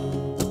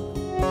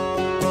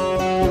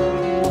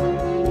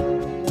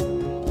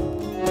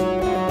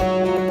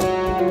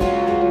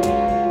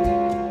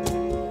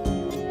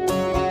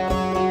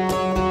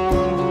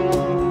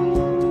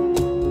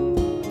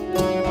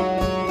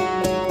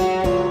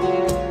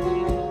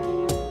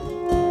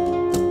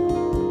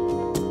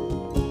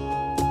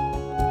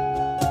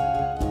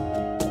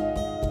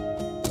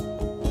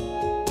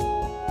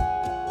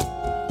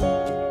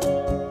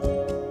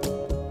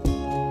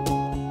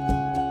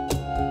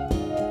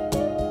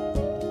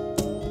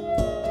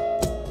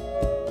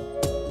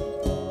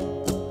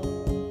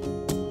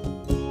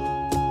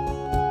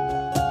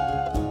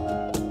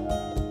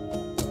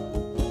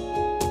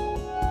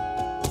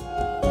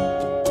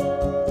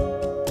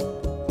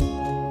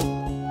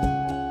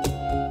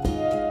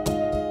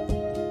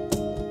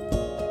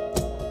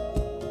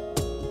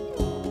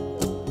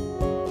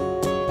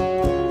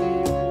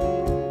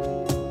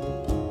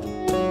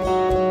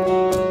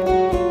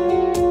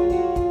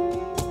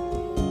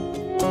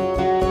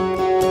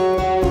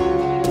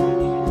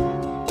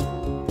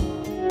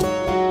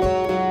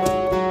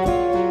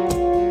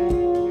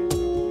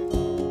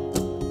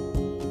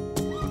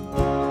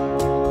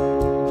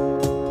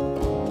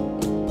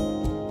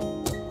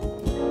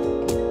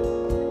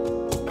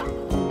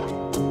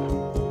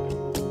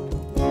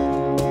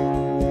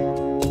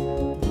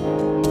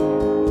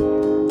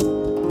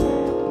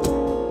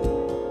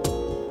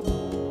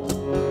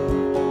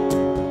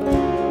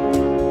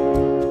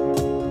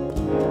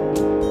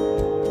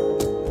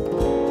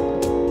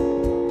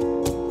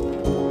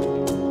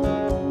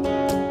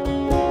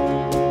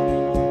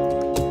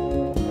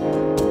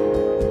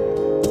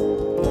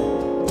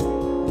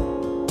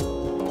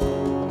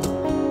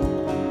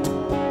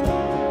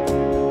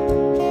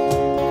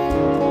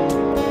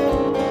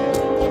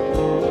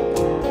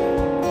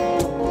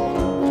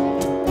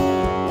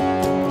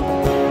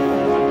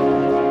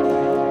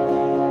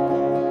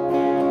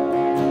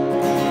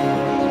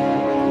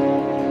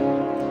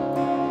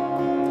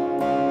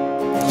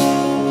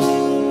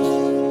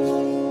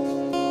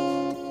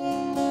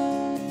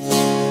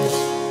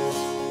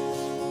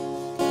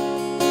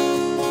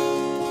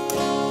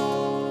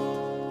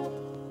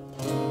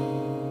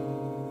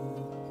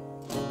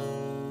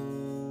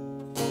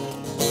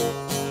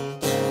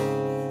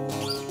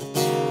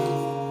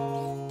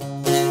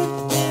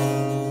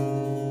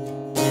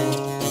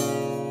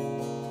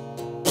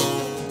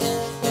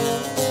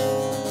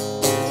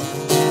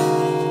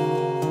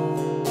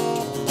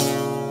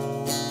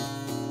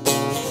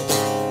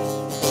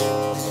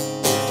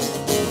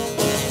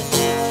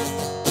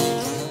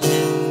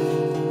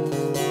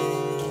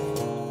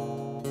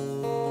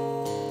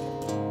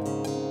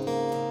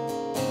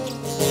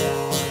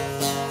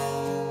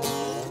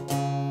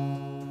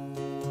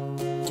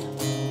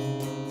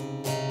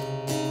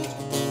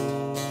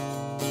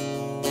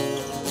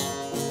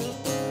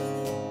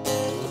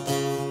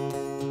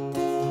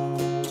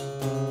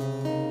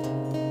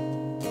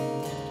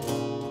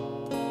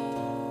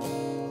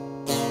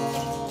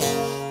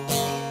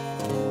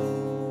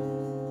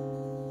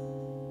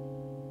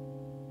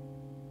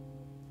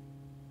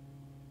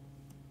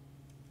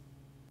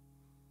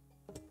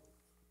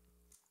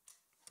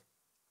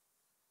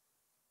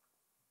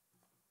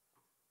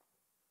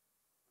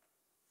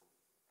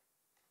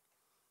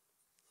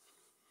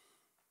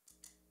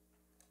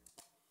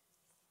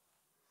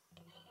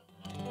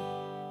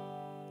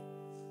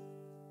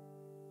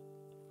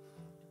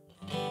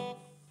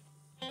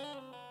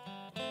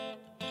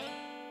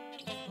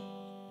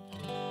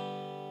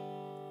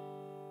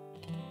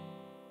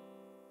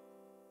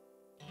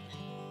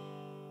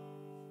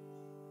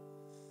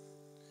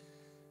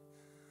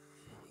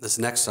 This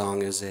next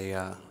song is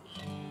an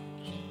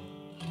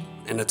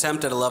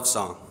attempt at a love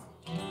song.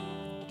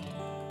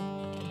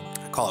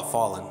 I call it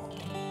Fallen.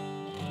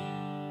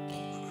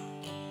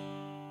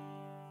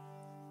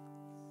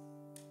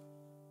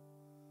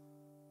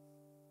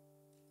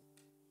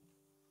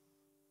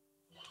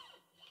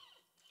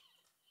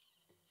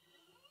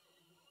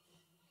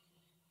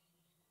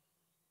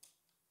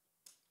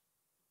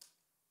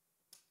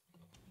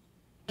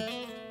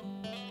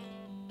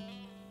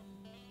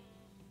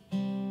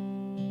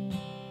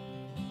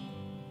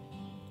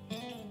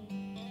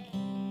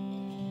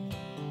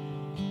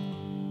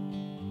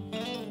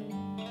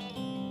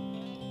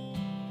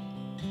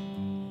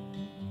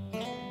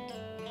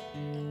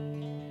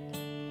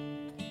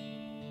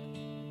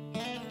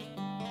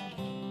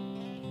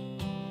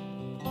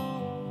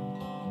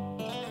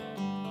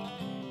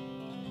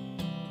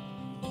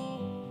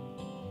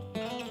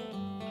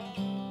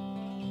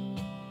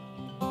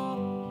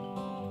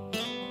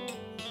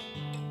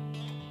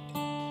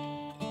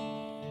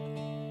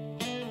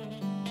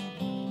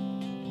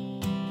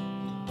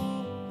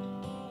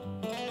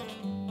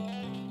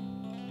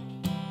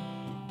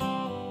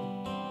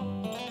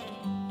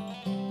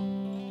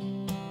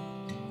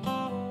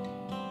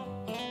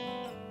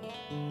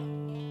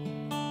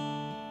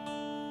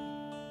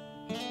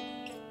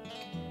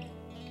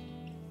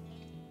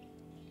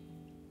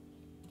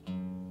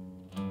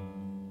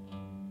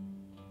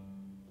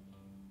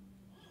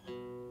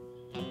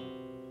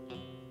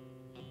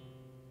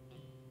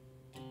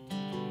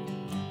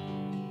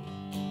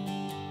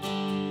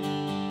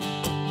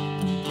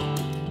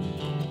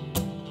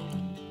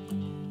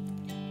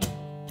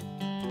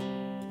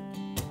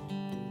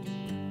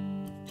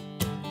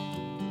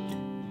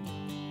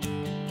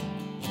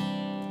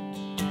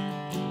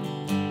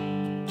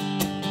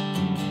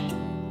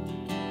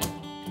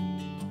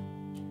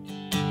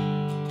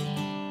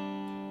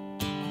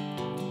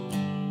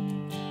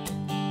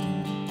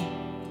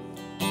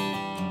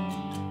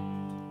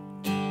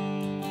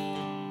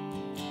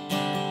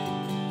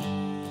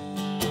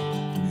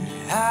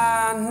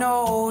 I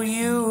know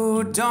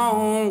you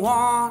don't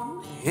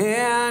want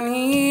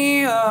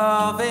any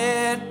of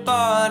it,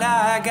 but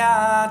I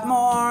got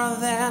more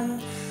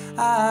than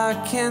I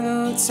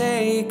can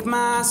take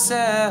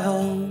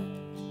myself.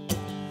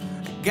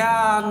 I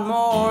got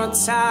more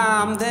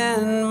time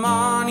than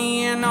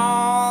money, and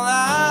all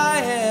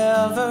I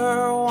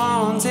ever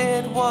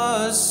wanted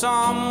was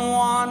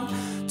someone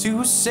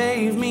to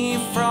save me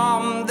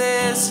from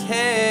this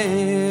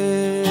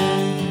head.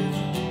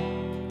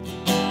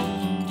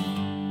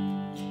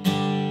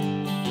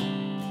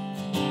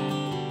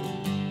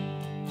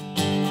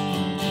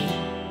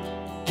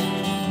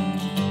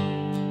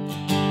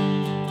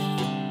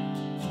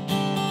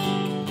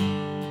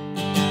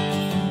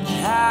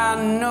 I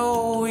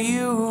know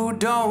you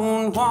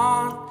don't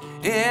want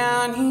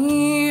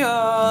any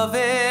of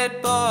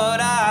it, but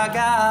I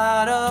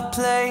got a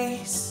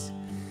place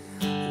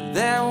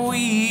that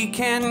we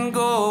can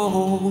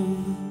go.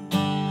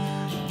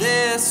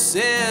 This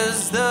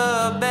is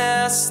the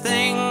best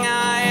thing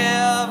I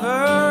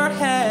ever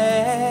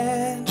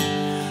had,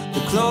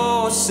 the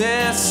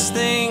closest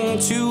thing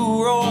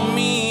to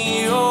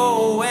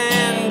Romeo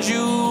and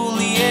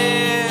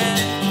Juliet.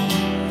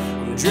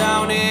 I'm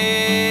drowning,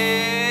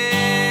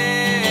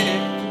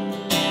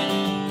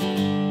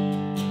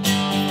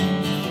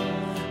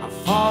 I'm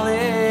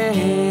falling,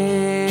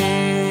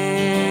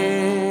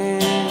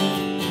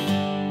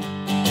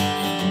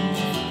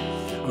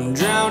 I'm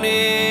drowning,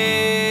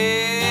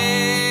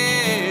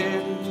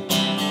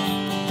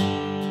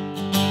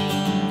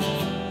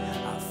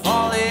 I'm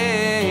falling.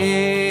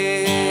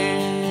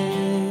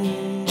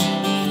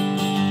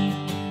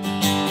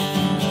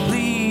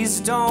 Please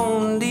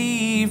don't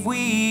leave,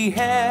 we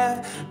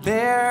have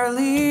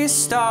barely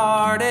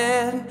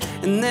started,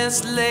 and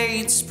this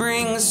late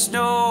spring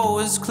snow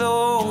has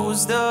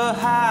closed the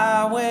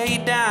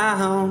highway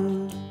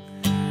down.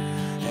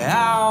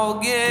 I'll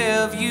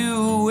give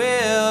you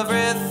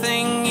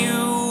everything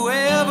you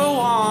ever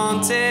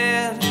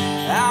wanted.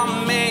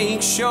 I'll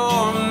make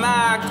sure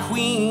my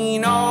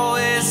queen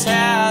always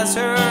has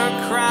her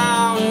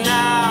crown.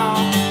 Now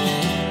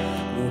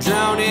I'm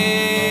drowning,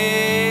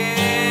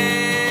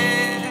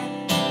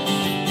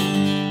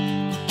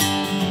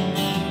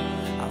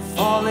 I'm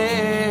falling,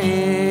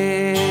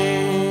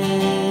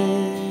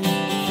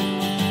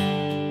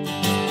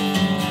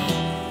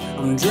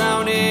 I'm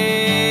drowning.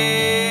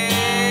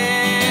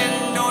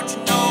 Don't you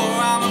know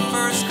I'm a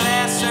first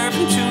class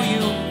servant to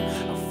you?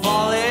 I'm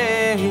falling.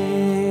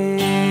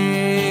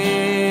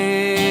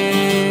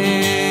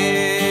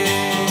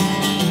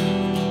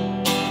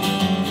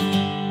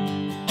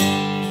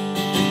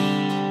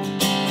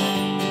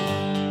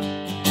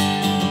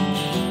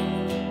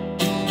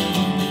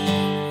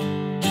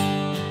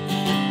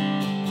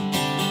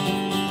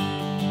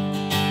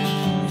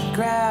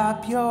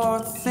 Grab your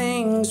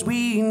things,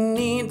 we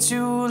need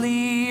to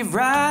leave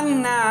right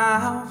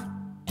now.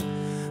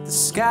 The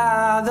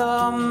sky,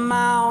 the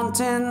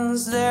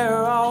mountains,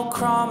 they're all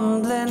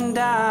crumbling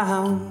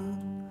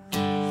down.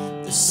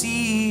 The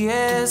sea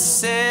is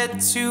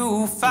set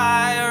to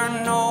fire,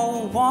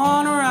 no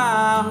one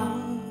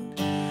around.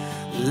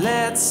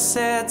 Let's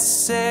set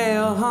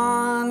sail,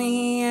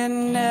 honey,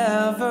 and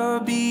never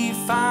be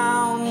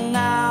found.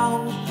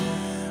 Now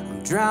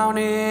I'm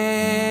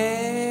drowning,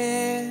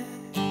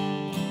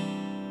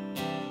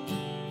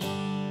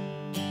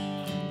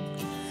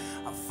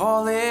 I'm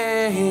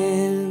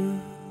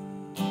falling,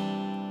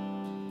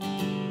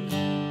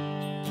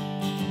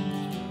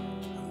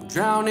 I'm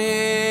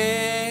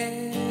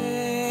drowning,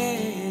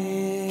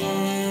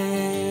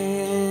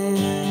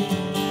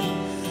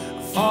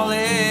 I'm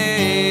falling,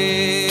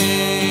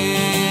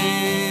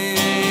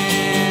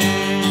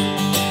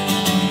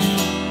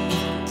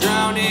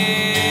 drowning,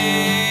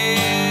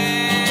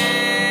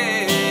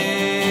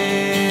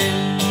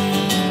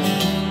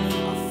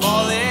 I'm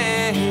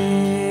falling,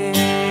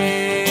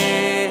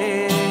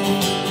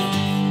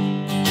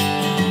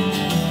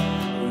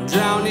 I'm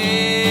drowning,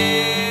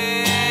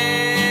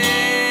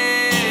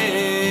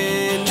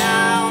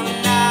 now,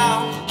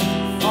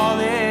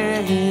 falling,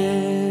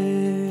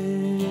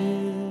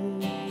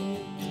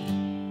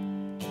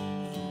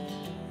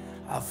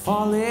 I'm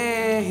falling,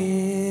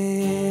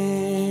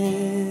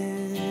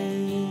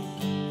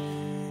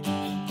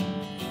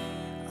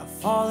 I'm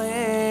falling.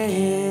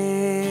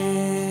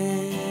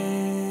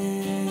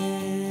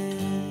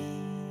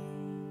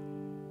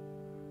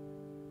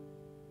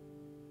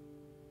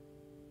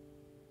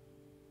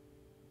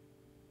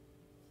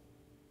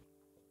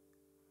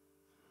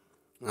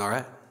 All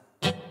right.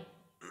 I'm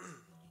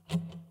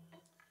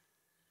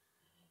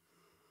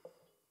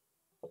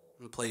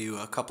gonna play you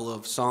a couple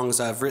of songs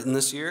I've written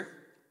this year.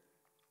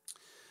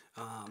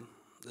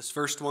 This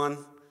first one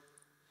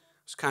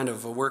was kind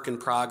of a work in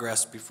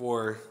progress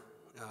before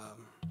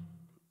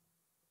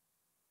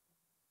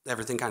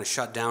everything kind of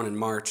shut down in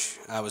March.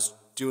 I was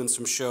doing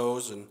some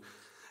shows and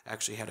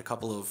actually had a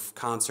couple of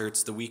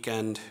concerts the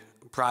weekend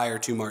prior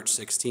to March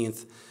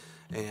 16th.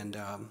 And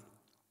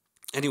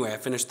anyway, I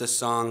finished this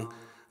song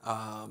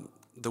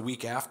the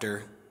week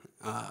after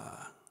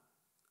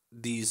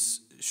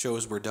these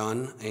shows were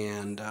done,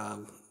 and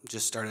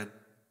just started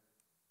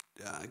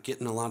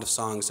getting a lot of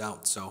songs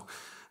out. So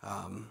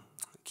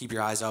keep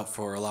your eyes out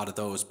for a lot of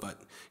those, but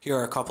here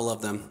are a couple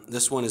of them.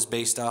 This one is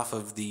based off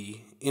of the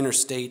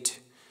interstate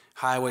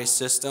highway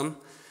system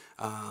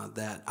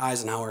that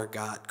Eisenhower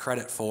got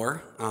credit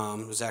for.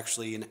 It was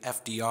actually an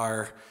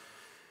FDR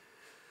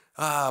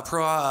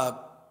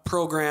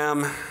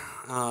program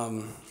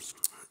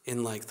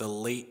in like the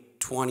late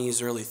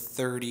 20s, early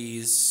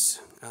 30s.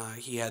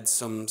 He had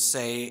some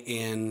say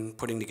in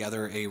putting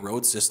together a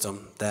road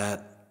system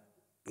that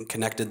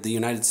connected the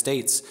United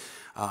States.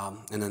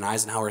 And then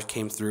Eisenhower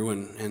came through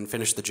and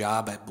finished the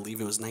job. I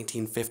believe it was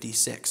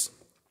 1956.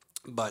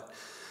 But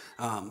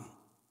a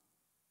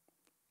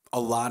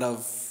lot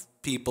of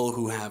people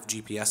who have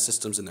GPS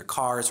systems in their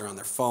cars or on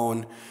their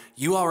phone,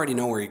 you already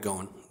know where you're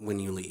going when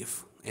you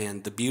leave.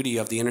 And the beauty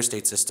of the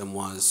interstate system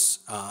was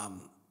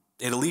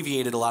it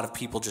alleviated a lot of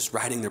people just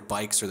riding their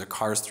bikes or their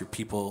cars through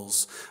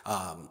people's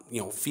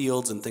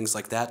fields and things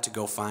like that to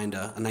go find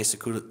a nice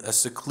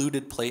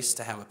secluded place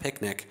to have a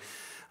picnic.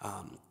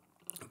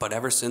 But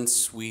ever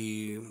since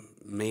we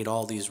made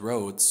all these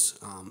roads,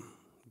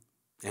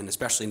 and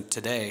especially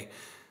today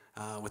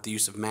with the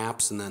use of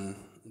maps and then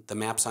the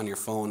maps on your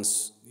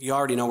phones, you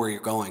already know where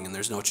you're going and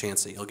there's no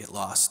chance that you'll get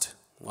lost.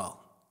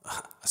 Well,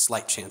 a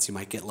slight chance you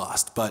might get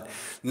lost, but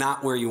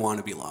not where you want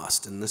to be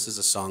lost. And this is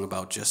a song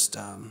about just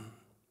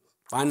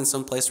finding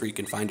some place where you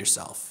can find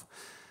yourself.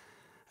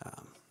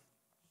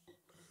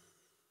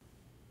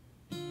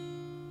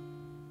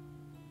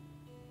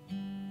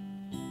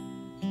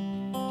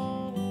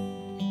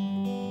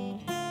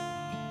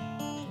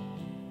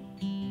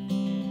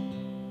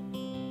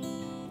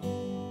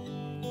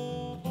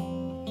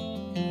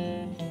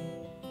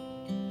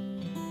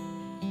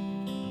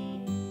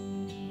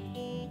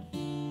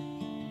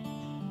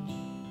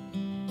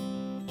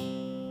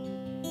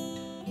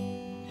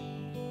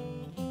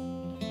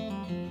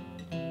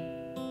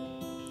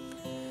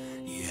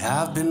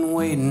 I've been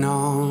waiting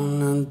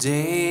on a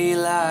day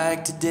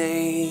like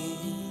today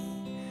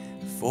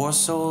for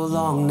so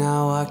long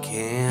now I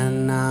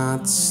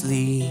cannot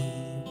sleep.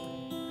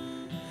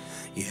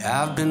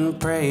 Yeah, I've been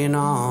praying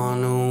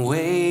on a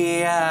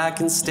way I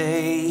can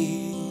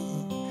stay.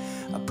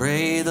 I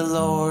pray the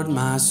Lord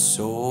my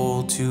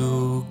soul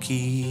to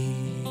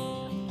keep.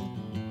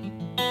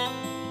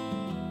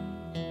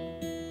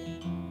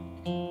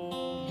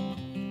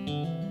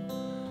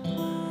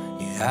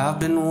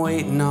 I've been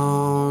waiting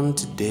on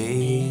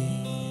today.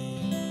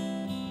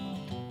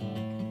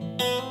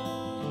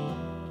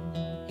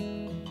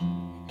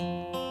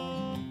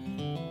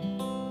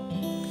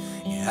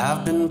 Yeah,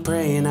 I've been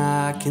praying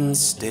I can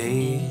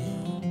stay.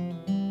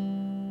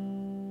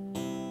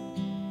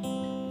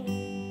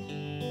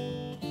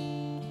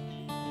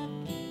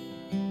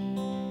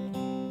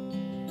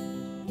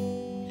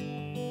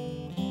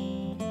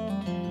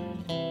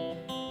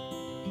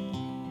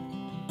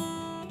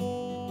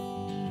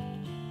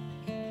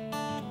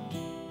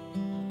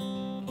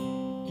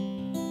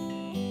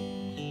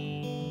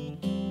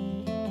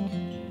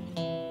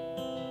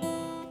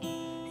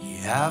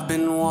 I've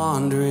been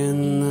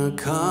wandering the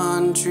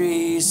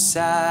countryside.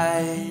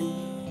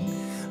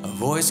 A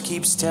voice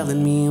keeps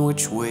telling me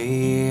which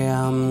way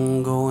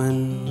I'm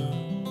going.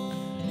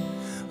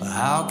 Well,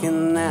 how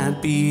can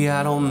that be?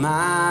 I don't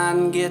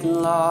mind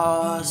getting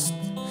lost.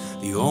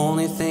 The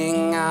only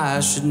thing I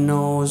should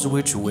know is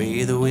which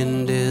way the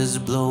wind is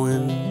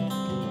blowing.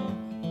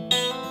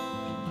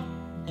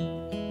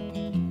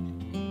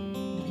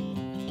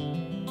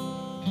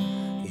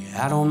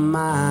 I don't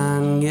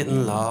mind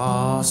getting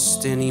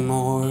lost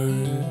anymore.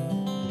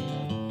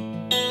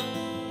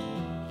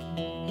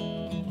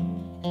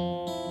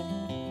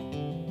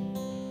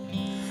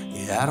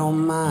 Yeah, I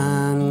don't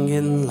mind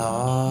getting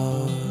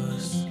lost.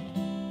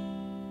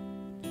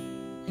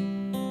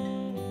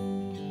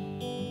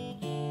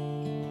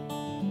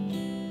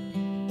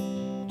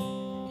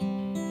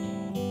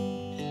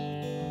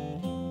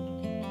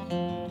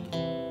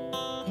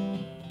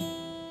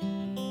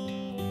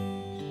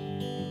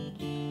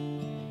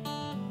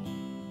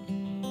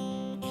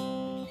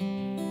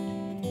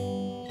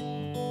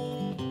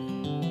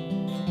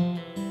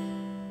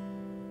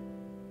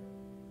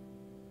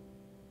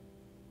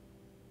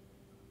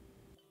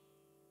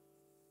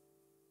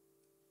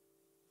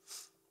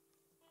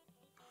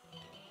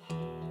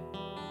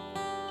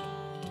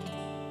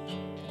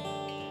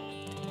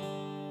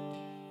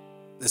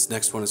 This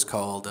next one is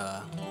called,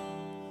 I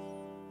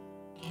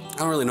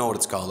don't really know what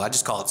it's called. I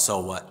just call it So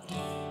What.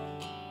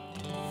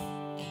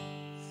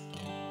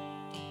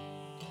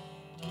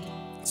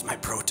 It's my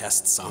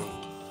protest song.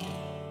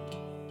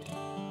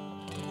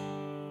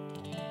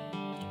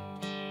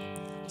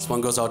 This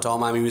one goes out to all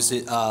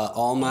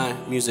my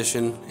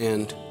musician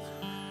and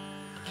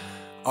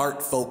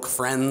art folk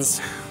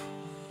friends.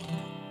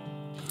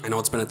 I know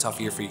it's been a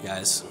tough year for you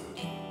guys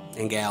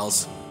and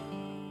gals.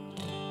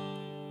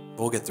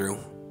 We'll get through.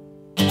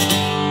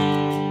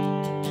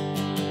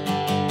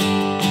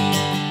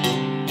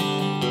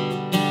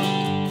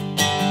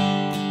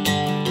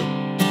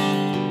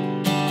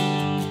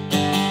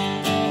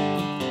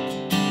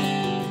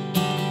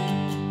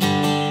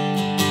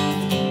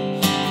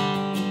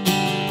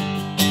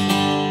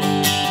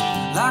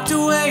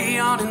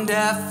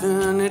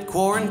 indefinite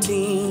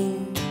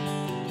quarantine.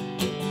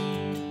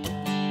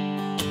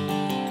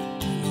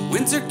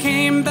 Winter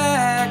came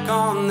back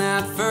on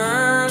that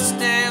first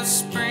day of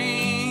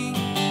spring.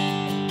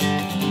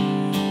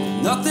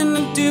 With nothing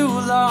to do,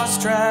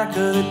 lost track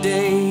of the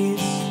days.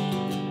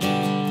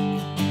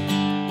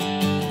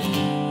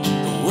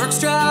 The work's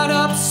dried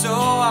up, so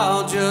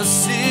I'll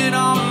just sit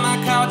on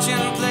my couch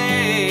and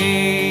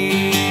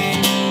play.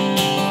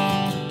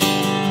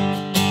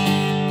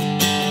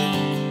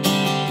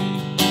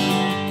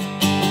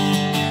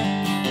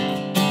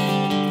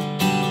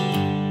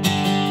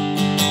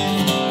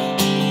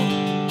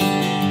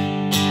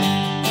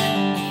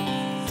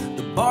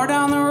 Bar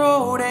down the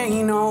road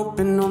ain't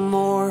open no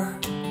more.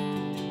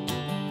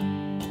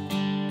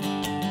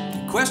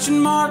 Question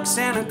marks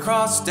and a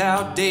crossed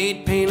out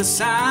date paint a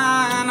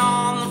sign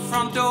on the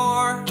front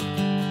door.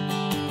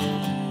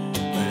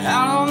 But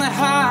out on the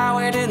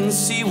highway didn't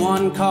see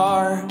one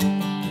car.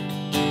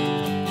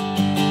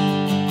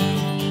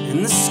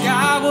 And the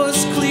sky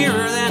was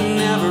clearer than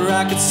ever.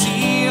 I could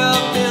see a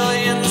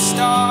billion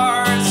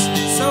stars.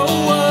 So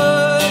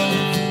what?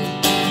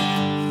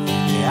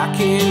 Yeah, I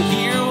can't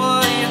hear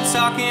what you're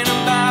talking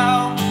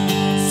about.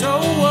 So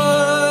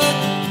what?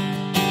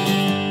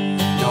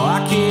 No, I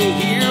can't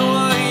hear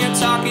what you're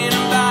talking about.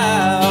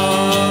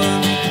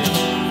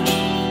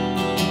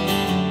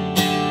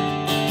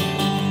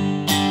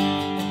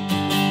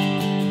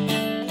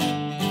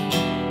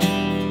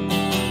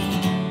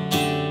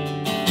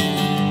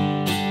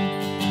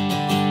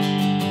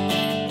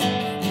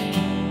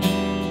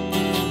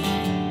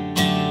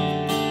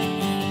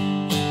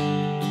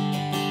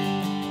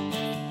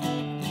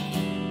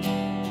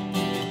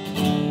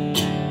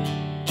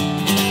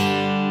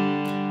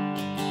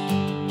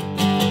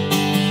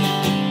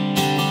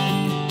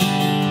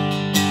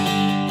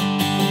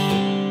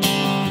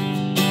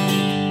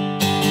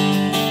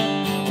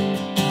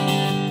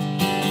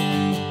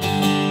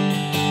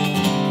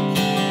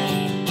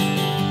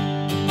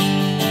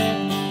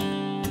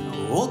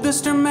 Old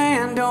Mr.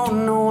 Man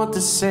don't know what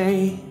to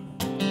say.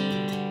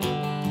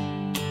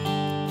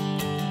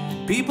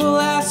 People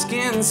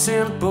asking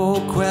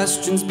simple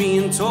questions,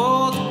 being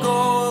told to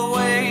go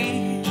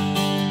away.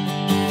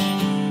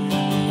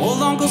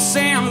 Old Uncle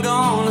Sam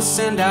gonna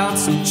send out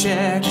some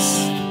checks.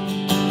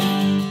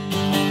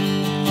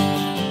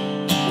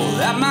 Well,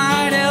 that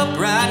might help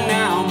right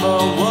now,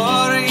 but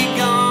what are you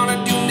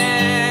gonna do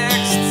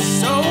next?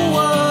 So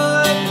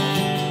what?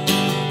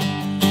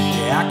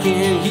 Yeah, I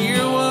can't hear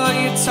what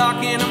you're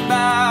talking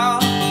about.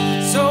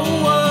 So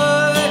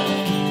what?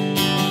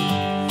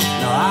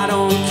 No, I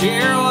don't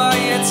care what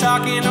you're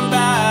talking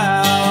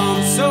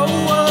about. So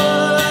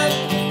what?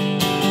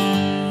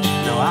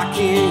 No, I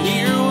can't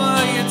hear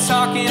what you're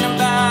talking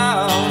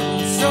about.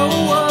 So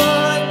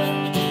what?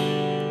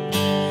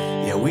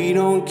 Yeah, we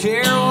don't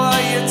care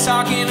what you're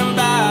talking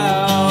about.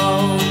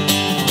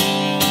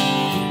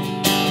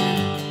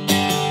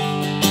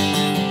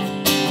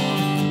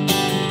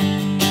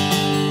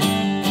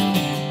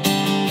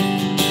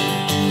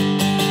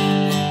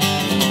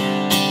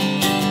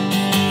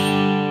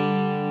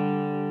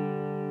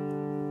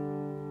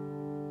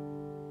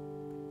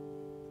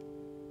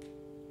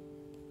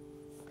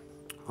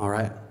 All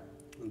right,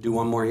 I'll do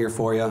one more here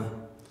for you.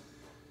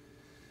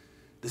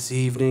 This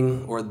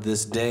evening, or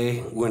this day,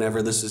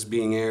 whenever this is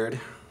being aired.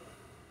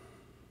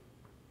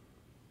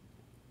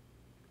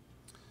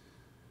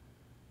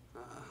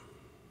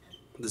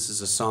 This is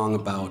a song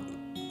about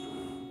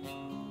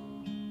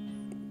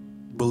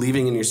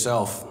believing in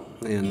yourself,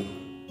 and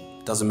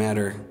it doesn't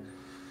matter.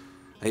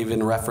 I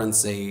even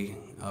reference a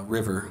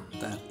river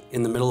that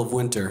in the middle of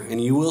winter,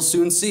 and you will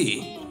soon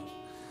see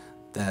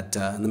that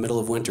in the middle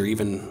of winter,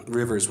 even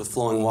rivers with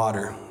flowing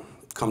water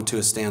come to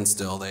a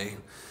standstill. They,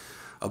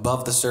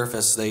 above the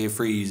surface, they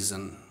freeze,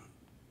 and,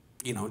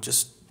 you know,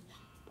 just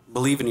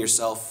believe in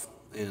yourself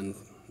and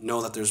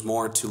know that there's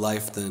more to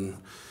life than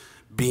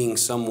being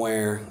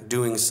somewhere,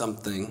 doing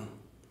something.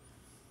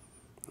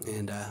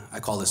 And I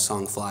call this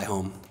song Fly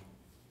Home.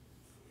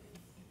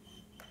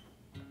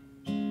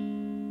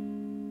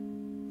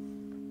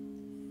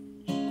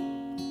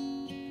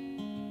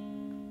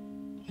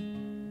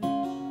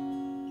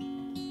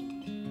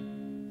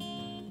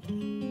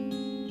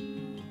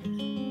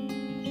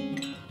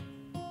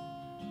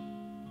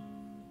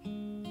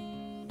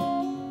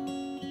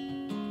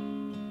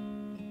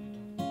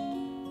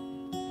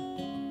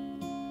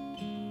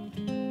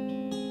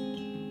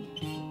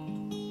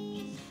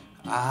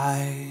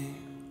 I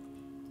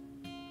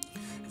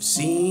have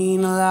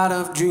seen a lot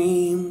of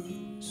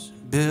dreams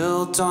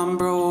built on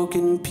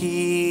broken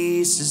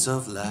pieces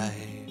of life,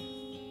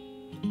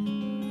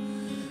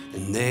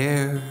 and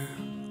there,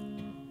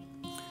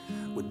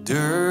 with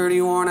dirty,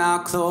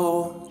 worn-out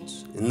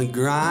clothes and the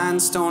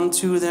grindstone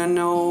to their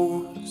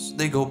nose,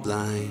 they go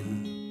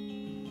blind.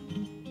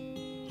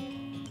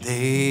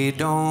 They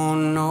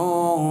don't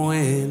know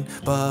it,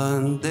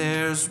 but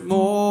there's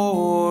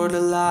more to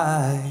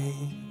life.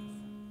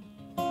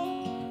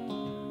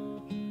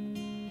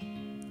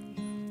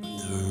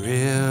 The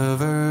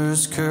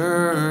river's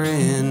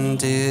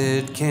current is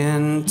it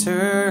can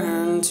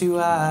turn to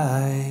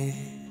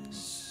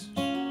ice.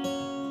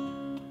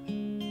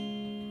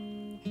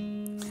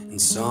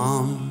 And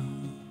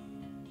some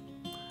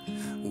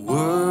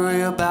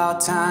worry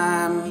about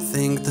time,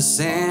 think the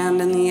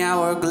sand in the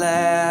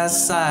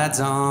hourglass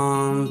slides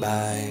on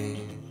by.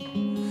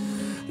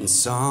 And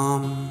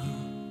some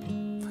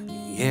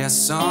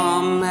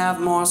have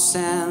more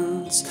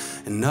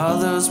sense, and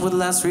others with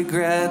less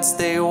regrets,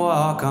 they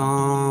walk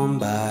on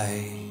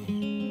by.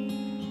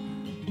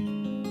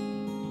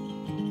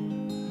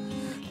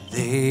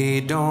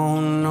 They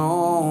don't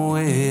know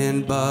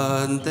it,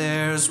 but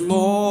there's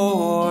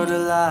more to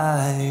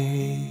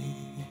life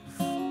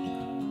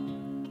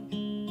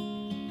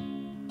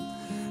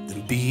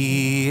than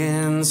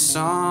being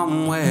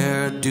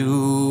somewhere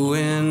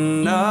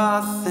doing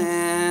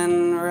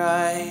nothing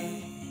right.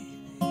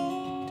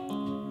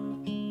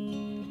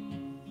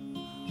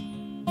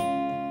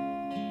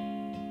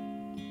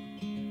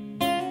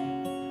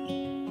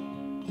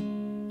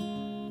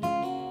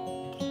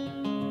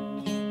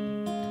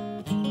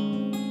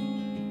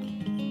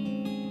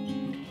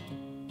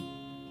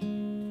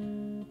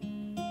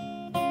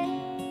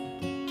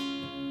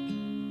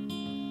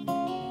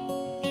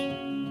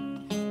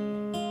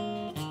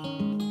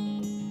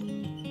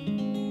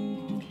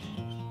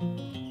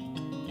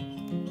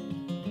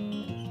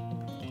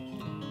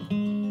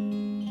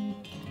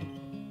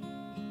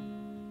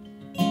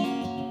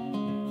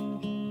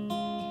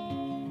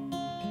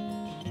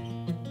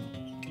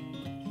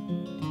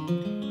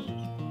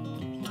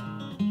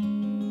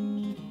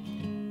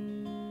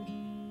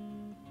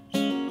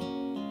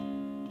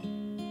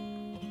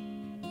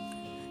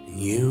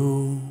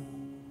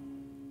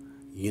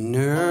 You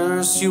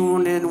nurse your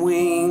wounded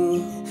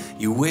wing,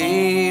 you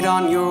wait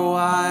on your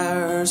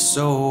wire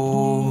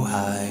so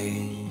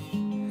high.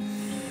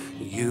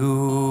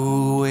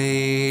 You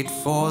wait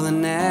for the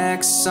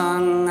next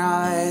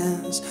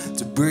sunrise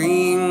to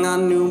bring a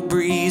new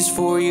breeze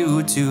for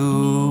you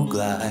to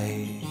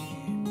glide.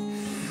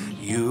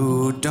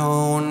 You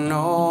don't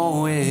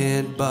know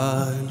it,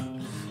 but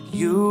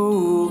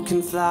you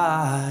can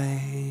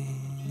fly.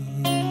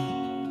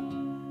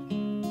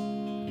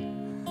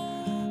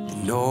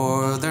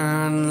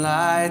 Northern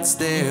lights,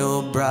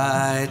 they'll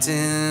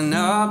brighten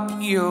up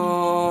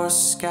your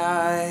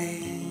sky.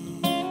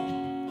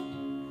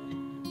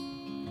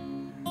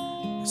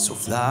 So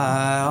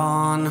fly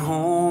on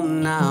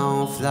home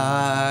now,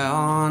 fly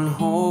on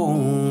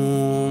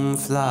home,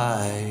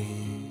 fly.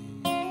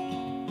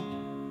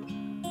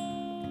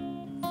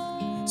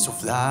 So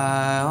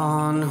fly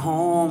on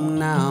home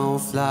now,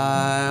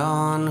 fly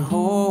on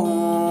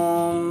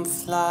home,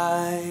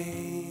 fly.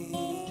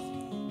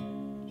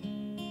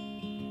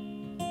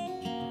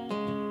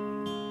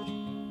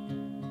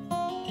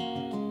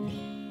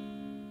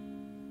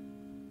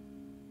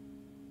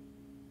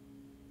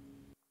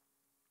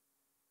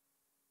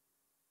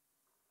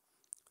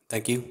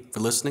 Thank you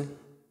for listening.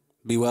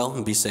 Be well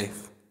and be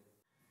safe.